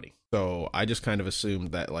buddy. So I just kind of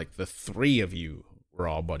assumed that like the three of you were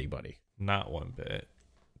all buddy buddy. Not one bit.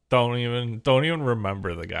 Don't even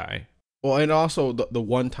remember the guy. Well, and also the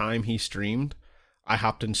one time he streamed, I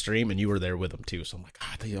hopped in stream and you were there with him too. So I'm like,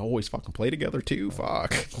 God, they always fucking play together too.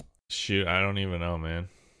 Fuck. Shoot, I don't even know, man.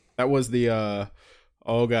 That was the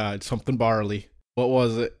oh God, something barley. What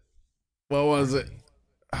was it?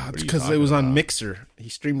 It's because it was on Mixer. He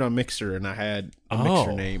streamed on Mixer, and I had a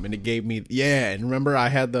Mixer name, and it gave me And remember, I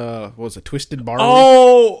had what was it, Twisted Barley?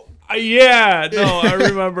 Oh yeah, no, I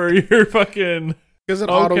remember. You're fucking because it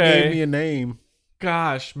auto gave me a name.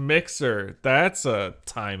 Gosh, Mixer, that's a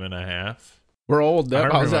time and a half. We're old.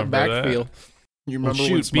 How's that remember backfield? You remember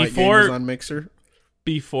when Smite before, Game was on Mixer?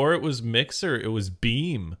 Before it was Mixer, it was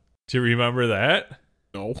Beam. Do you remember that?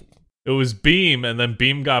 No. It was Beam, and then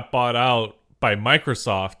Beam got bought out by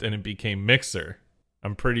Microsoft, and it became Mixer.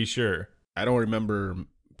 I'm pretty sure. I don't remember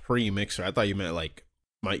pre-Mixer. I thought you meant like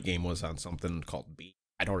Smite Game was on something called Beam.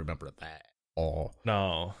 I don't remember that. Oh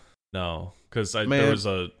no, because there was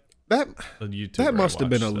a YouTuber. That must have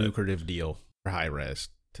been a lucrative deal for Hi-Rez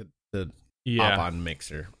to hop on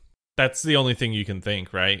Mixer. That's the only thing you can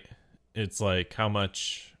think, right? It's like how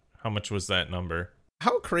much was that number?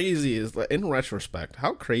 How crazy is that? In retrospect,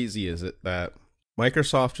 how crazy is it that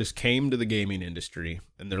Microsoft just came to the gaming industry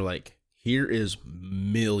and they're like, here is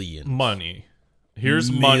millions. Money.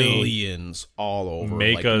 Here's money. Millions all over.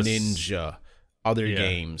 Make like us Ninja, other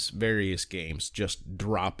games, various games, just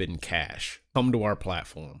drop in cash. Come to our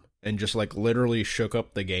platform. And just like literally shook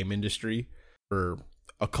up the game industry for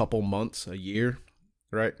a couple months, a year.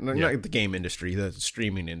 Right? Not the game industry, the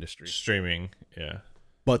streaming industry. Streaming, yeah.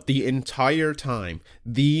 But the entire time,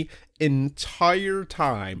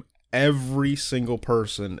 every single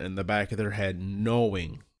person in the back of their head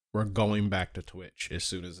knowing we're going back to Twitch as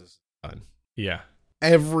soon as it's done. Yeah.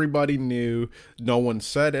 Everybody knew. No one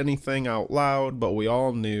said anything out loud, but we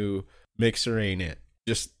all knew Mixer ain't it.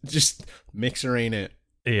 Just Mixer ain't it.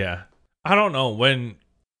 Yeah. I don't know, when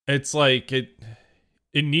it's like it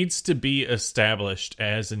needs to be established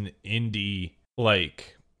as an indie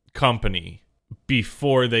like company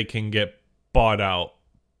before they can get bought out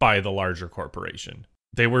by the larger corporation.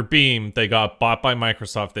 They were Beam, they got bought by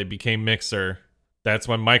Microsoft, they became Mixer. That's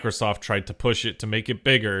when Microsoft tried to push it to make it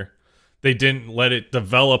bigger. They didn't let it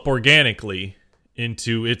develop organically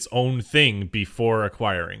into its own thing before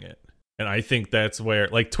acquiring it. And I think that's where,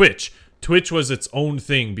 like Twitch was its own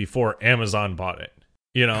thing before Amazon bought it,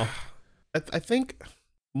 you know? I think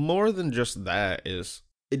more than just that is,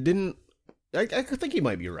 it didn't, I think you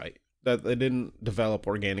might be right, that they didn't develop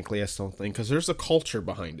organically as something, because there's a culture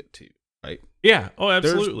behind it too, right? Yeah, oh,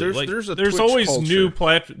 absolutely. There's always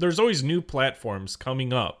new platforms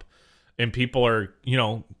coming up, and people are,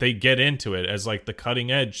 they get into it as like the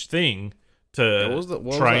cutting edge thing to what was the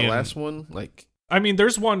last one? Like, I mean,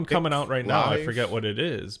 there's one coming out right now. I forget what it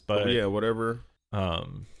is, but whatever.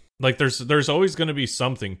 Like there's always going to be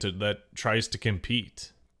something that tries to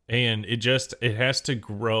compete, and it has to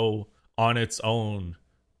grow on its own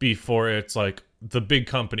before it's like the big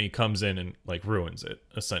company comes in and like ruins it,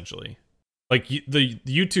 essentially. Like the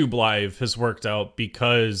YouTube Live has worked out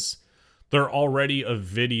because they're already a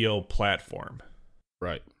video platform.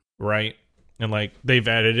 Right. And like they've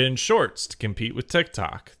added in shorts to compete with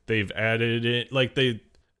TikTok. They've added it, like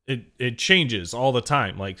it changes all the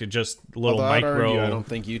time. Like it just little micro. I don't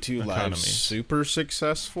think YouTube Live is super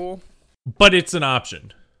successful, but it's an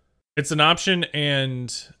option. It's an option,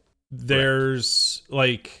 and there's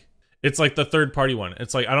like, it's like the third party one.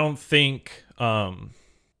 It's like, I don't think, I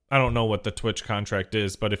don't know what the Twitch contract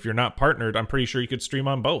is, but if you're not partnered, I'm pretty sure you could stream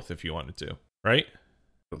on both if you wanted to, right?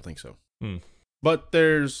 I don't think so. But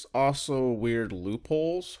there's also weird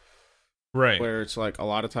loopholes. Right. Where it's like a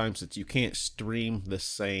lot of times you can't stream the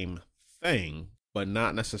same thing, but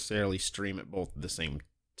not necessarily stream it both at the same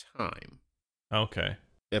time. Okay.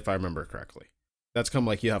 If I remember correctly. That's come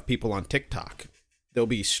like you have people on TikTok. They'll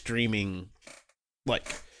be streaming,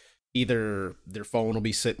 like either their phone will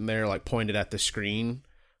be sitting there like pointed at the screen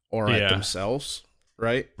or at themselves,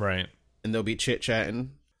 right? Right. And they'll be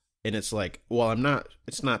chit-chatting. And it's like, well,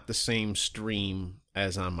 it's not the same stream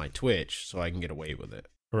as on my Twitch, so I can get away with it.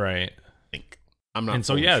 Right. I think. I'm not. And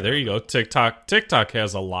so, there you go. TikTok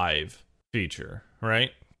has a live feature,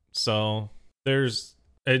 right? So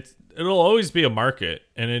it'll always be a market,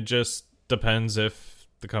 and it just depends if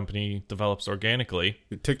the company develops organically.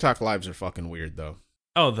 TikTok lives are fucking weird, though.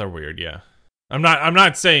 Oh, they're weird, yeah. I'm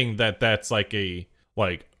not saying that that's like a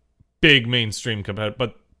big mainstream competitor,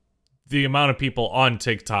 but the amount of people on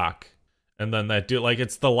TikTok and then that do like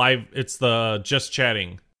it's the just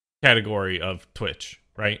chatting category of Twitch,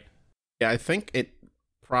 right? Yeah, I think it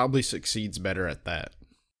probably succeeds better at that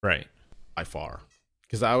Right. by far.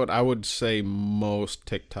 Because I would say most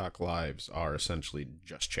TikTok lives are essentially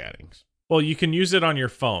just chattings. Well, you can use it on your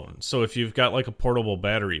phone. So if you've got like a portable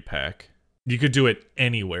battery pack, you could do it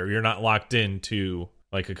anywhere. You're not locked into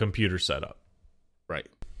like a computer setup. Right.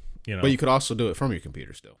 You know. But you could also do it from your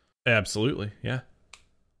computer still. Absolutely. Yeah.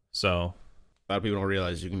 So A lot of people don't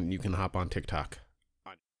realize you can hop on TikTok.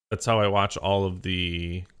 that's how I watch all of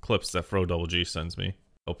the clips that Fro Double G sends me.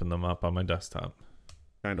 Open them up on my desktop.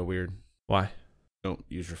 Kind of weird. Why? Don't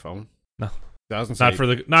use your phone. No. Not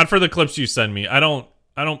Not for the clips you send me. I don't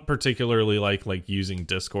particularly like using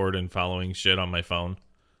Discord and following shit on my phone.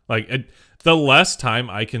 The less time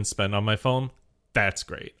I can spend on my phone, that's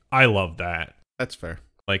great. I love that. That's fair.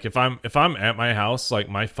 Like if I'm at my house, like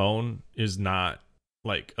my phone is not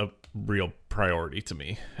like a real priority to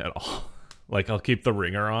me at all. Like I'll keep the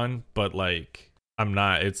ringer on, but like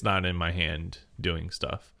it's not in my hand doing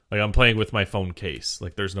stuff. Like I'm playing with my phone case.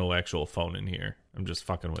 Like there's no actual phone in here. I'm just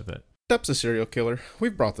fucking with it. Depp's a serial killer.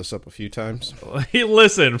 We've brought this up a few times. Hey,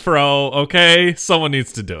 listen, Fro, okay? Someone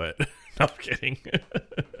needs to do it. No, I'm kidding.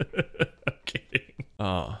 I'm kidding.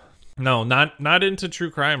 Oh. No, not into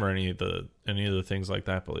true crime or any of the things like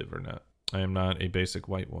that, believe it or not. I am not a basic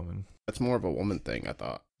white woman. That's more of a woman thing, I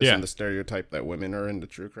thought. Yeah. Isn't the stereotype that women are into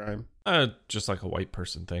true crime? Just like a white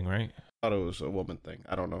person thing, right? I thought it was a woman thing.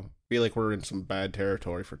 I don't know. Feel like we're in some bad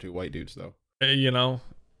territory for two white dudes, though. You know,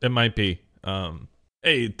 it might be.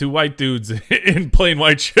 Hey, two white dudes in plain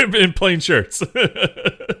shirts.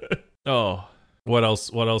 Oh, what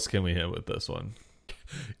else can we hit with this one?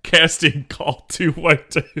 Casting call, two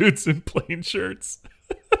white dudes in plain shirts.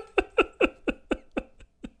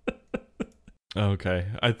 Okay,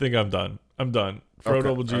 I think I'm done. Fro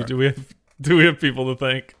Double G, right. Do we have people to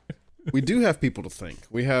thank? We do have people to thank.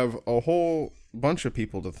 We have a whole bunch of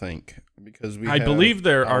people to thank because I believe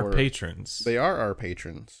they're our patrons. They are our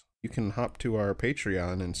patrons. You can hop to our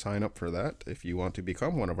Patreon and sign up for that if you want to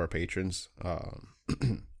become one of our patrons.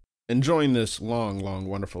 And join this long,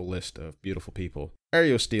 wonderful list of beautiful people.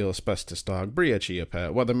 Ario Steel, Asbestos Dog, Bria Chia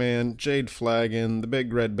Pet, Weatherman, Jade Flagon, The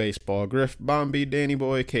Big Red Baseball, Griff, Bombi, Danny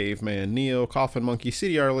Boy, Caveman, Neo, Coffin Monkey,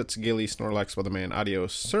 City Arlets, Gilly, Snorlax, Weatherman,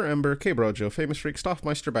 Adios, Sir Ember, K-Brojo, Famous Freak,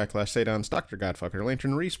 Stoffmeister, Backlash, Sadons, Dr. Godfucker,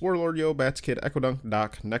 Lantern Reese, Warlord Yo, Bats Kid, Echodunk,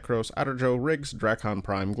 Doc, Necros, Otter Joe, Riggs, Dracon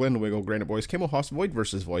Prime, Glenn Wiggle, Granite Boys, Camel Hoss, Void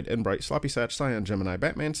vs. Void, Enbright, Sloppy Satch, Cyan Gemini,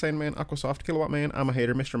 Batman, Sandman, Aquasoft, Kilowatt Man, I'm a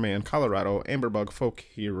Hater, Mr. Man, Colorado, Amberbug, Folk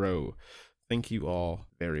Hero. Thank you all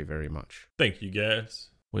very, very much. Thank you, guys.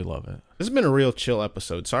 We love it. This has been a real chill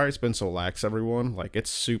episode. Sorry it's been so lax, everyone. Like, it's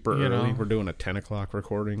super early. We're doing a 10 o'clock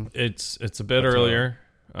recording. It's a bit earlier.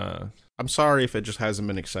 I'm sorry if it just hasn't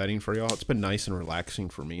been exciting for y'all. It's been nice and relaxing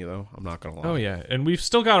for me, though. I'm not going to lie. Oh, yeah. And we've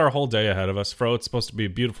still got our whole day ahead of us, Fro. It's supposed to be a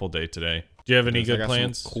beautiful day today. Do you have any good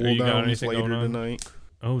plans? Cool you got anything later going on tonight?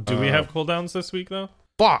 Oh, do we have cooldowns this week, though?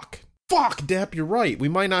 Fuck, Depp, you're right. We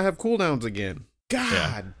might not have cooldowns again.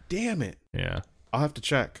 God damn it. Yeah. I'll have to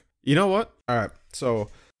check. You know what? All right. So,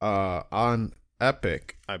 on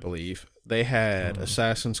Epic, I believe, they had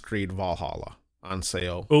Assassin's Creed Valhalla on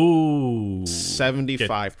sale. Ooh.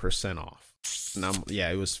 75% off. And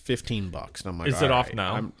it was $15. And I'm like, is it off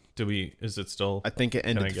now? Is it still? I think it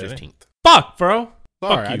ended the 15th. Fuck, bro.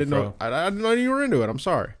 Sorry, I didn't know. I didn't know you were into it. I'm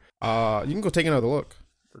sorry. You can go take another look.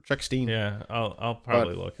 Or check Steam. Yeah, I'll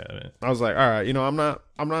probably look at it. I was like, all right,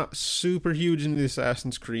 I'm not super huge into the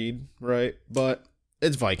Assassin's Creed, right? But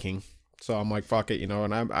it's Viking, so I'm like, fuck it, and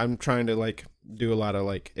I'm trying to like do a lot of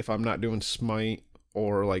like, if I'm not doing Smite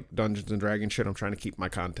or like Dungeons and Dragons shit, I'm trying to keep my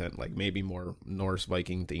content like maybe more Norse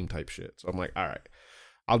Viking theme type shit. So I'm like, all right,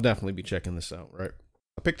 I'll definitely be checking this out, right?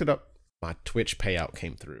 I picked it up. My Twitch payout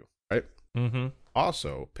came through, right? Mm-hmm.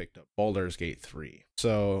 Also picked up Baldur's Gate 3.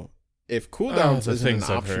 So if cooldowns isn't an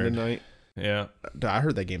option tonight, yeah, I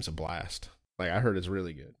heard that game's a blast. Like, I heard it's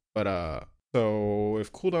really good. But so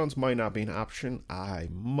if cooldowns might not be an option, I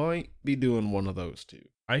might be doing one of those two.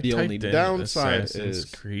 The only downside is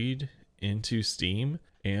Creed into Steam,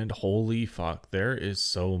 and holy fuck, there is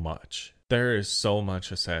so much. There is so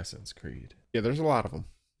much Assassin's Creed. Yeah, there's a lot of them.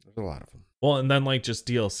 Well, and then like just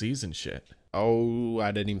DLCs and shit. Oh,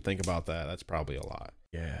 I didn't even think about that. That's probably a lot.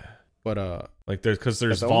 Yeah. But like there's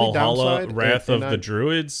Valhalla, Wrath of the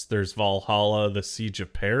Druids. There's Valhalla, the Siege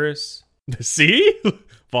of Paris. See?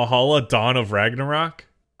 Valhalla, Dawn of Ragnarok.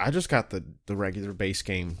 I just got the regular base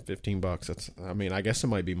game, $15. I guess it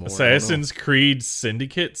might be more. Assassin's Creed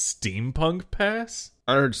Syndicate Steampunk Pass.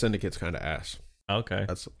 I heard Syndicate's kind of ass. Okay,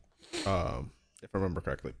 that's if I remember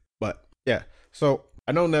correctly. But yeah, so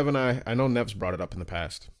I know Nev's brought it up in the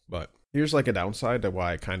past, but here's like a downside to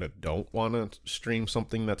why I kind of don't want to stream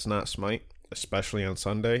something that's not Smite. especially on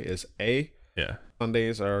Sunday, is Yeah.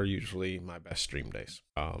 Sundays are usually my best stream days.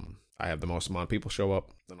 I have the most amount of people show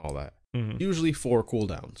up and all that. Usually 4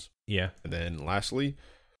 cooldowns. Yeah. And then lastly,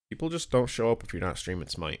 people just don't show up if you're not streaming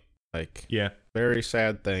Smite. Like, Yeah. very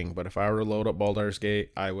sad thing. But if I were to load up Baldur's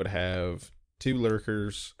Gate, I would have 2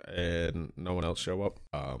 lurkers and no one else show up.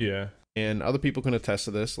 Yeah. And other people can attest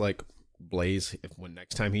to this, like Blaze. When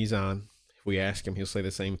next time he's on, if we ask him, he'll say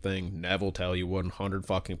the same thing. Nev will tell you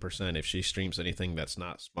 100% if she streams anything that's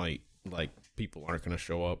not Smite, like, people aren't going to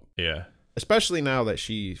show up. Yeah. Especially now that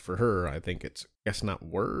for her, I think it's, I guess not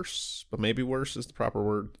worse, but maybe worse is the proper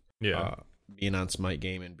word. Yeah. Being on Smite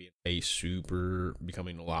game and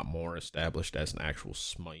becoming a lot more established as an actual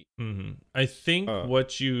Smite. I think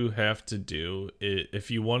what you have to do if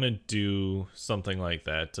you want to do something like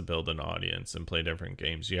that to build an audience and play different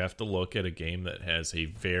games, you have to look at a game that has a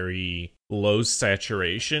very low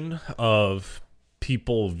saturation of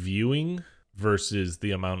people viewing versus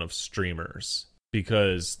the amount of streamers,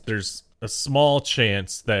 because there's a small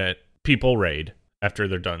chance that people raid after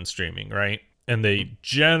they're done streaming, right? And they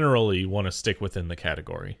generally want to stick within the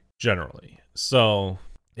category, generally. So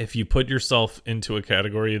if you put yourself into a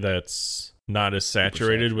category that's not as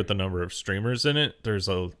saturated with the number of streamers in it, there's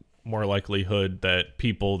a more likelihood that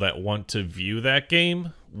people that want to view that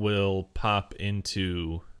game will pop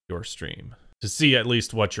into your stream to see at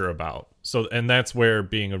least what you're about. So, and that's where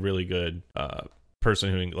being a really good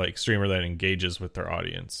person who, like, streamer that engages with their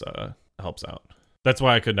audience helps out. That's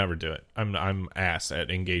why I could never do it. I'm ass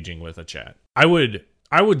at engaging with a chat. I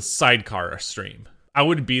would sidecar a stream. I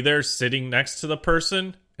would be there sitting next to the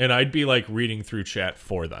person, and I'd be like reading through chat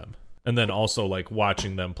for them, and then also like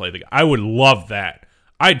watching them play the game. I would love that.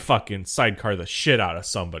 I'd fucking sidecar the shit out of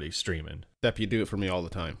somebody streaming. Depp, you do it for me all the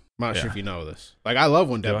time. I'm not sure if you know this. Like, I love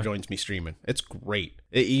when Depp joins me streaming. It's great.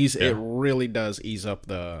 It really does ease up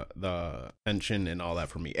the tension and all that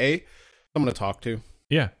for me. Someone to talk to.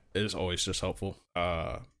 Yeah. It is always just helpful.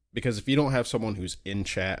 Because if you don't have someone who's in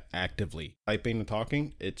chat actively typing and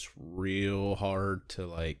talking, it's real hard to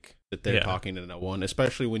like sit there talking to no one,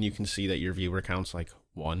 especially when you can see that your viewer count's like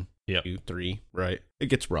 1, 2, 3, right? It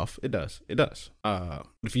gets rough. It does. But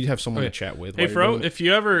if you have someone to chat with, hey Fro, if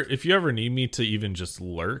you ever need me to even just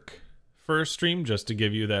lurk for a stream just to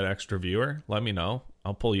give you that extra viewer, let me know.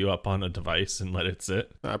 I'll pull you up on a device and let it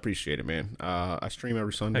sit. I appreciate it, man. I stream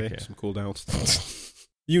every Sunday. Some cooldowns.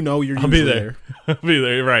 You know you're I'll be there. I'll be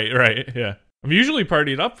there. Right. Yeah. I'm usually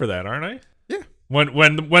partied up for that, aren't I? Yeah.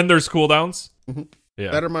 When there's cooldowns. Mm-hmm.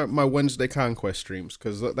 Yeah. That are my Wednesday Conquest streams,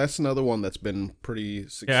 because that's another one that's been pretty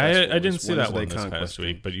successful. Yeah, I didn't see that one this past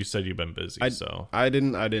week, but you said you've been busy, so I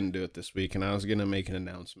didn't do it this week, and I was gonna make an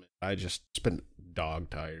announcement. I just been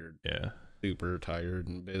dog tired. Yeah. Super tired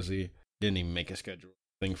and busy. Didn't even make a schedule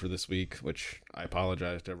thing for this week, which I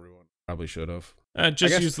apologize to everyone. Probably should have.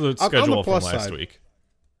 Just use the schedule from last week.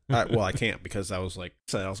 Well, I can't, because I was like,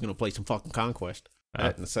 said I was going to play some fucking Conquest.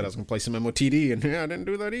 And said I was going to play some MOTD, and I didn't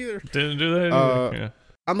do that either. Didn't do that either. Yeah.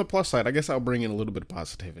 On the plus side, I guess I'll bring in a little bit of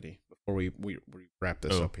positivity before we wrap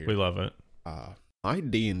this up here. We love it. My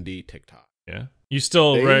D&D TikTok. Yeah. You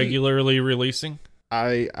still regularly releasing?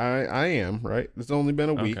 I am, right? It's only been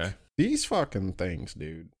a week. Okay. These fucking things,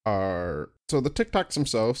 dude, so the TikToks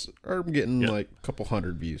themselves are getting like a couple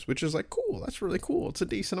hundred views, which is like cool. That's really cool. It's a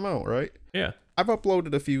decent amount, right? Yeah. I've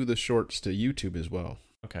uploaded a few of the shorts to YouTube as well.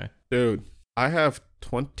 Okay. Dude, I have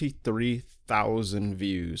 23,000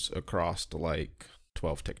 views across like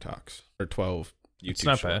 12 TikToks or 12 YouTube That's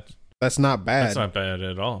not shorts. bad. That's not bad. That's not bad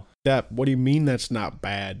at all. Depp, what do you mean that's not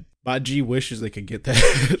bad? My G wishes they could get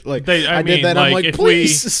that. Like, I mean, did that. like, I'm like, if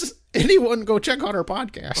please, anyone go check out our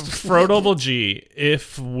podcast. Fro Double G,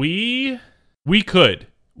 if we could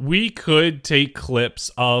take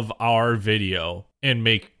clips of our video and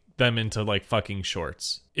make them into like fucking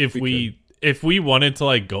shorts. If we wanted to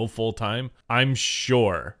like go full time, I'm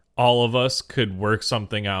sure all of us could work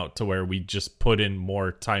something out to where we just put in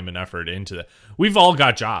more time and effort into that. We've all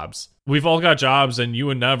got jobs, and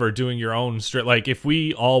you and Nev are doing your own straight. Like, if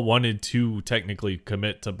we all wanted to technically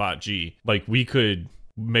commit to Bot G, like, we could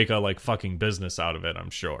make a like fucking business out of it, I'm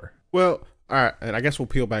sure. Well, all right, and I guess we'll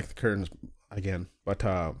peel back the curtains again. But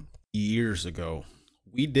years ago,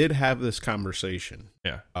 we did have this conversation.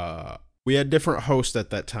 Yeah. We had different hosts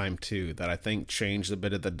at that time too, that I think changed a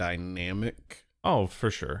bit of the dynamic. Oh,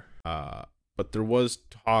 for sure. But there was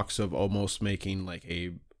talks of almost making like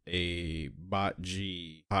a Bot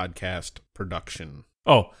G podcast production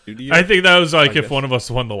Oh, studio. I think that was like I if guess. one of us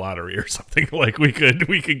won the lottery or something. Like we could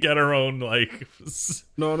get our own like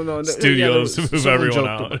No. studios to move everyone joked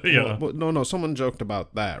out. about- Yeah, no. Someone joked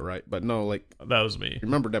about that, right? But no, like that was me.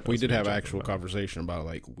 remember that we That's did me have joking actual about it. conversation about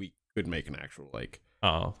like we could make an actual like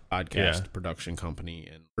Oh, podcast Yeah. production company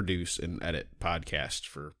and produce and edit podcasts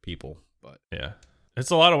for people, but yeah. It's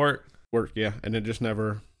a lot of work. yeah, and it just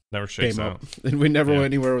never Never shakes came out. up, and we never Yeah.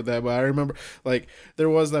 went anywhere with that. But I remember like there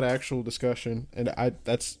was that actual discussion, and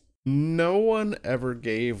that's no one ever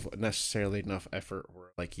gave necessarily enough effort. Where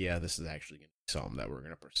like, yeah, this is actually gonna be something that we're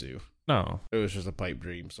gonna pursue. No, It was just a pipe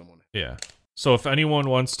dream. Someone. yeah. So if anyone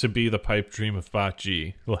wants to be the pipe dream of Bot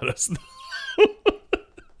G, let us know.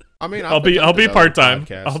 I mean, I'll be part time.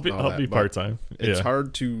 I'll be but part time. It's Yeah.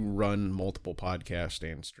 hard to run multiple podcasts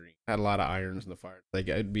and stream. Had a lot of irons in the fire. Like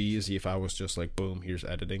it'd be easy if I was just like, boom, here's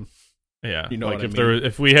editing. Yeah, You know like what I if there mean?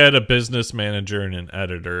 if we had a business manager and an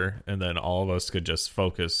editor, and then all of us could just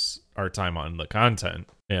focus our time on the content,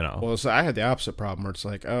 you know. Well, so I had the opposite problem where it's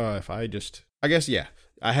like, oh, if I just, I guess, yeah,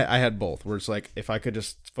 I had both. Where it's like, if I could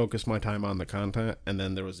just focus my time on the content, and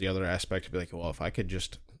then there was the other aspect to be like, well, if I could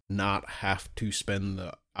just not have to spend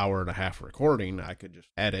the hour and a half recording, I could just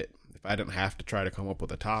edit. If I didn't have to try to come up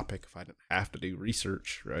with a topic, if I didn't have to do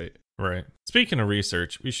research, right? Right. Speaking of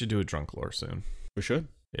research, we should do a drunk lore soon. We should.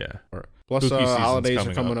 Yeah. All right. Plus, Spooky season's holidays are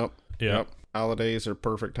coming coming up. Yeah. Yep. Holidays are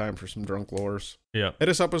perfect time for some drunk lores. Yeah. Hit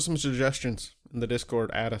us up with some suggestions in the Discord.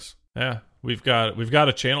 Add us. Yeah. We've got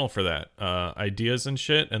a channel for that. Ideas and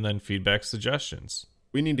shit, and then feedback suggestions.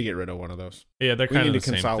 We need to get rid of one of those. Yeah, they're We kind need of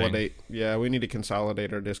to the same thing. consolidate. Yeah, we need to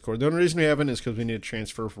consolidate our Discord. The only reason we haven't is because we need to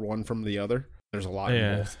transfer one from the other. There's a lot in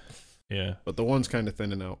Yeah. both. Yeah. But the one's kind of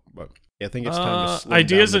thinning out. But yeah, I think it's time to slim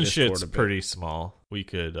ideas down the and Discord shit's a bit. pretty small. We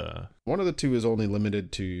could One of the two is only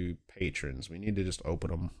limited to patrons. We need to just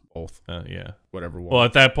open them both. yeah. Whatever one. Well,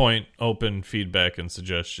 at that point, open feedback and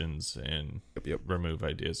suggestions and Yep. remove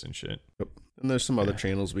ideas and shit. And there's some other Yeah.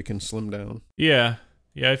 channels we can slim down. Yeah.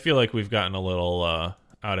 Yeah, I feel like we've gotten a little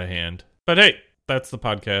out of hand. But hey, that's the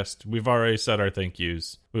podcast. We've already said our thank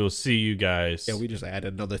yous. We will see you guys. Yeah, we just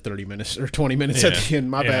added another 30 minutes or 20 minutes Yeah. at the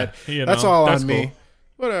end. My Yeah. bad. You That's know, all that's on me. cool.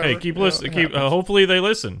 Whatever. Hey, keep You know, listening. it Keep. happens. Hopefully they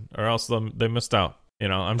listen, or else they missed out. You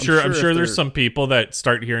know, I'm sure if there's they're- some people that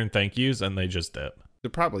start hearing thank yous and they just dip. There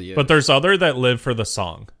probably is. But there's other that live for the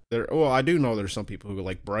song. Well, I do know there's some people who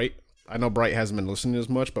like Bright. I know Bright hasn't been listening as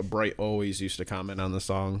much, but Bright always used to comment on the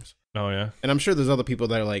songs. Oh yeah. And I'm sure there's other people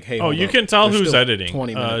that are like, hey, Oh, hold you up. can tell There's who's still editing.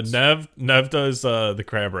 20 minutes. Nev does the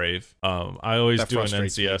Crab Rave. I always That do an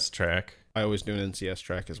frustrates me. NCS track. I always do an NCS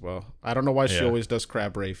track as well. I don't know why she Yeah. always does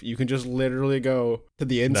Crab Rave. You can just literally go to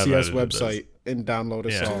the Nev NCS edited website and download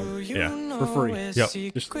a Yeah. song. Yeah. For free.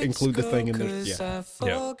 Yep. Just include the thing in there. Yeah.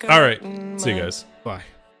 Yeah. All right. See you guys. Bye.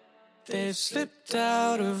 They've slipped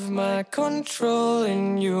out of my control,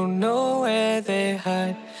 and you know where they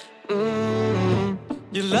hide.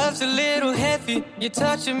 Your love's a little heavy, you're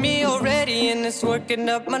touching me already, and it's working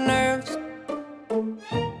up my nerves.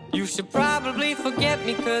 You should probably forget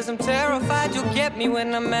me, cause I'm terrified you'll get me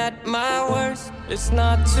when I'm at my worst. It's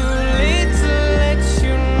not too late to let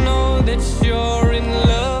you know that you're in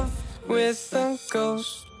love with a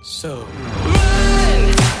ghost. So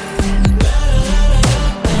run!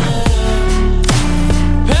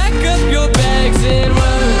 Pack up your bags and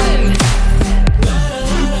run.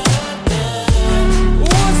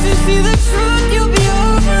 Once you see the truth, you'll be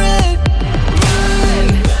over it. Run.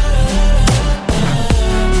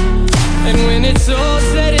 And when it's all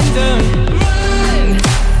said and done, run.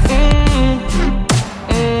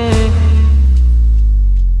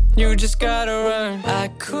 You just gotta run. I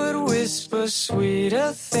could whisper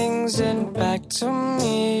sweeter things, and back to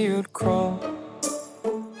me you'd crawl.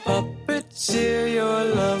 Puppeteer your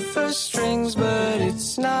love for strings, but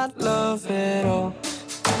it's not love at all.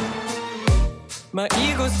 My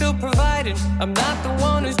ego's still providing. I'm not the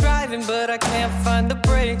one who's driving, but I can't find the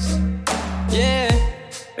brakes. Yeah,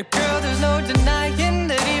 girl, there's no denying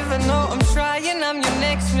that even though I'm trying, I'm your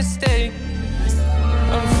next mistake.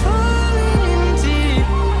 I'm falling in deep.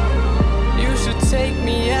 You should take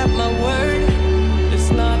me at my word.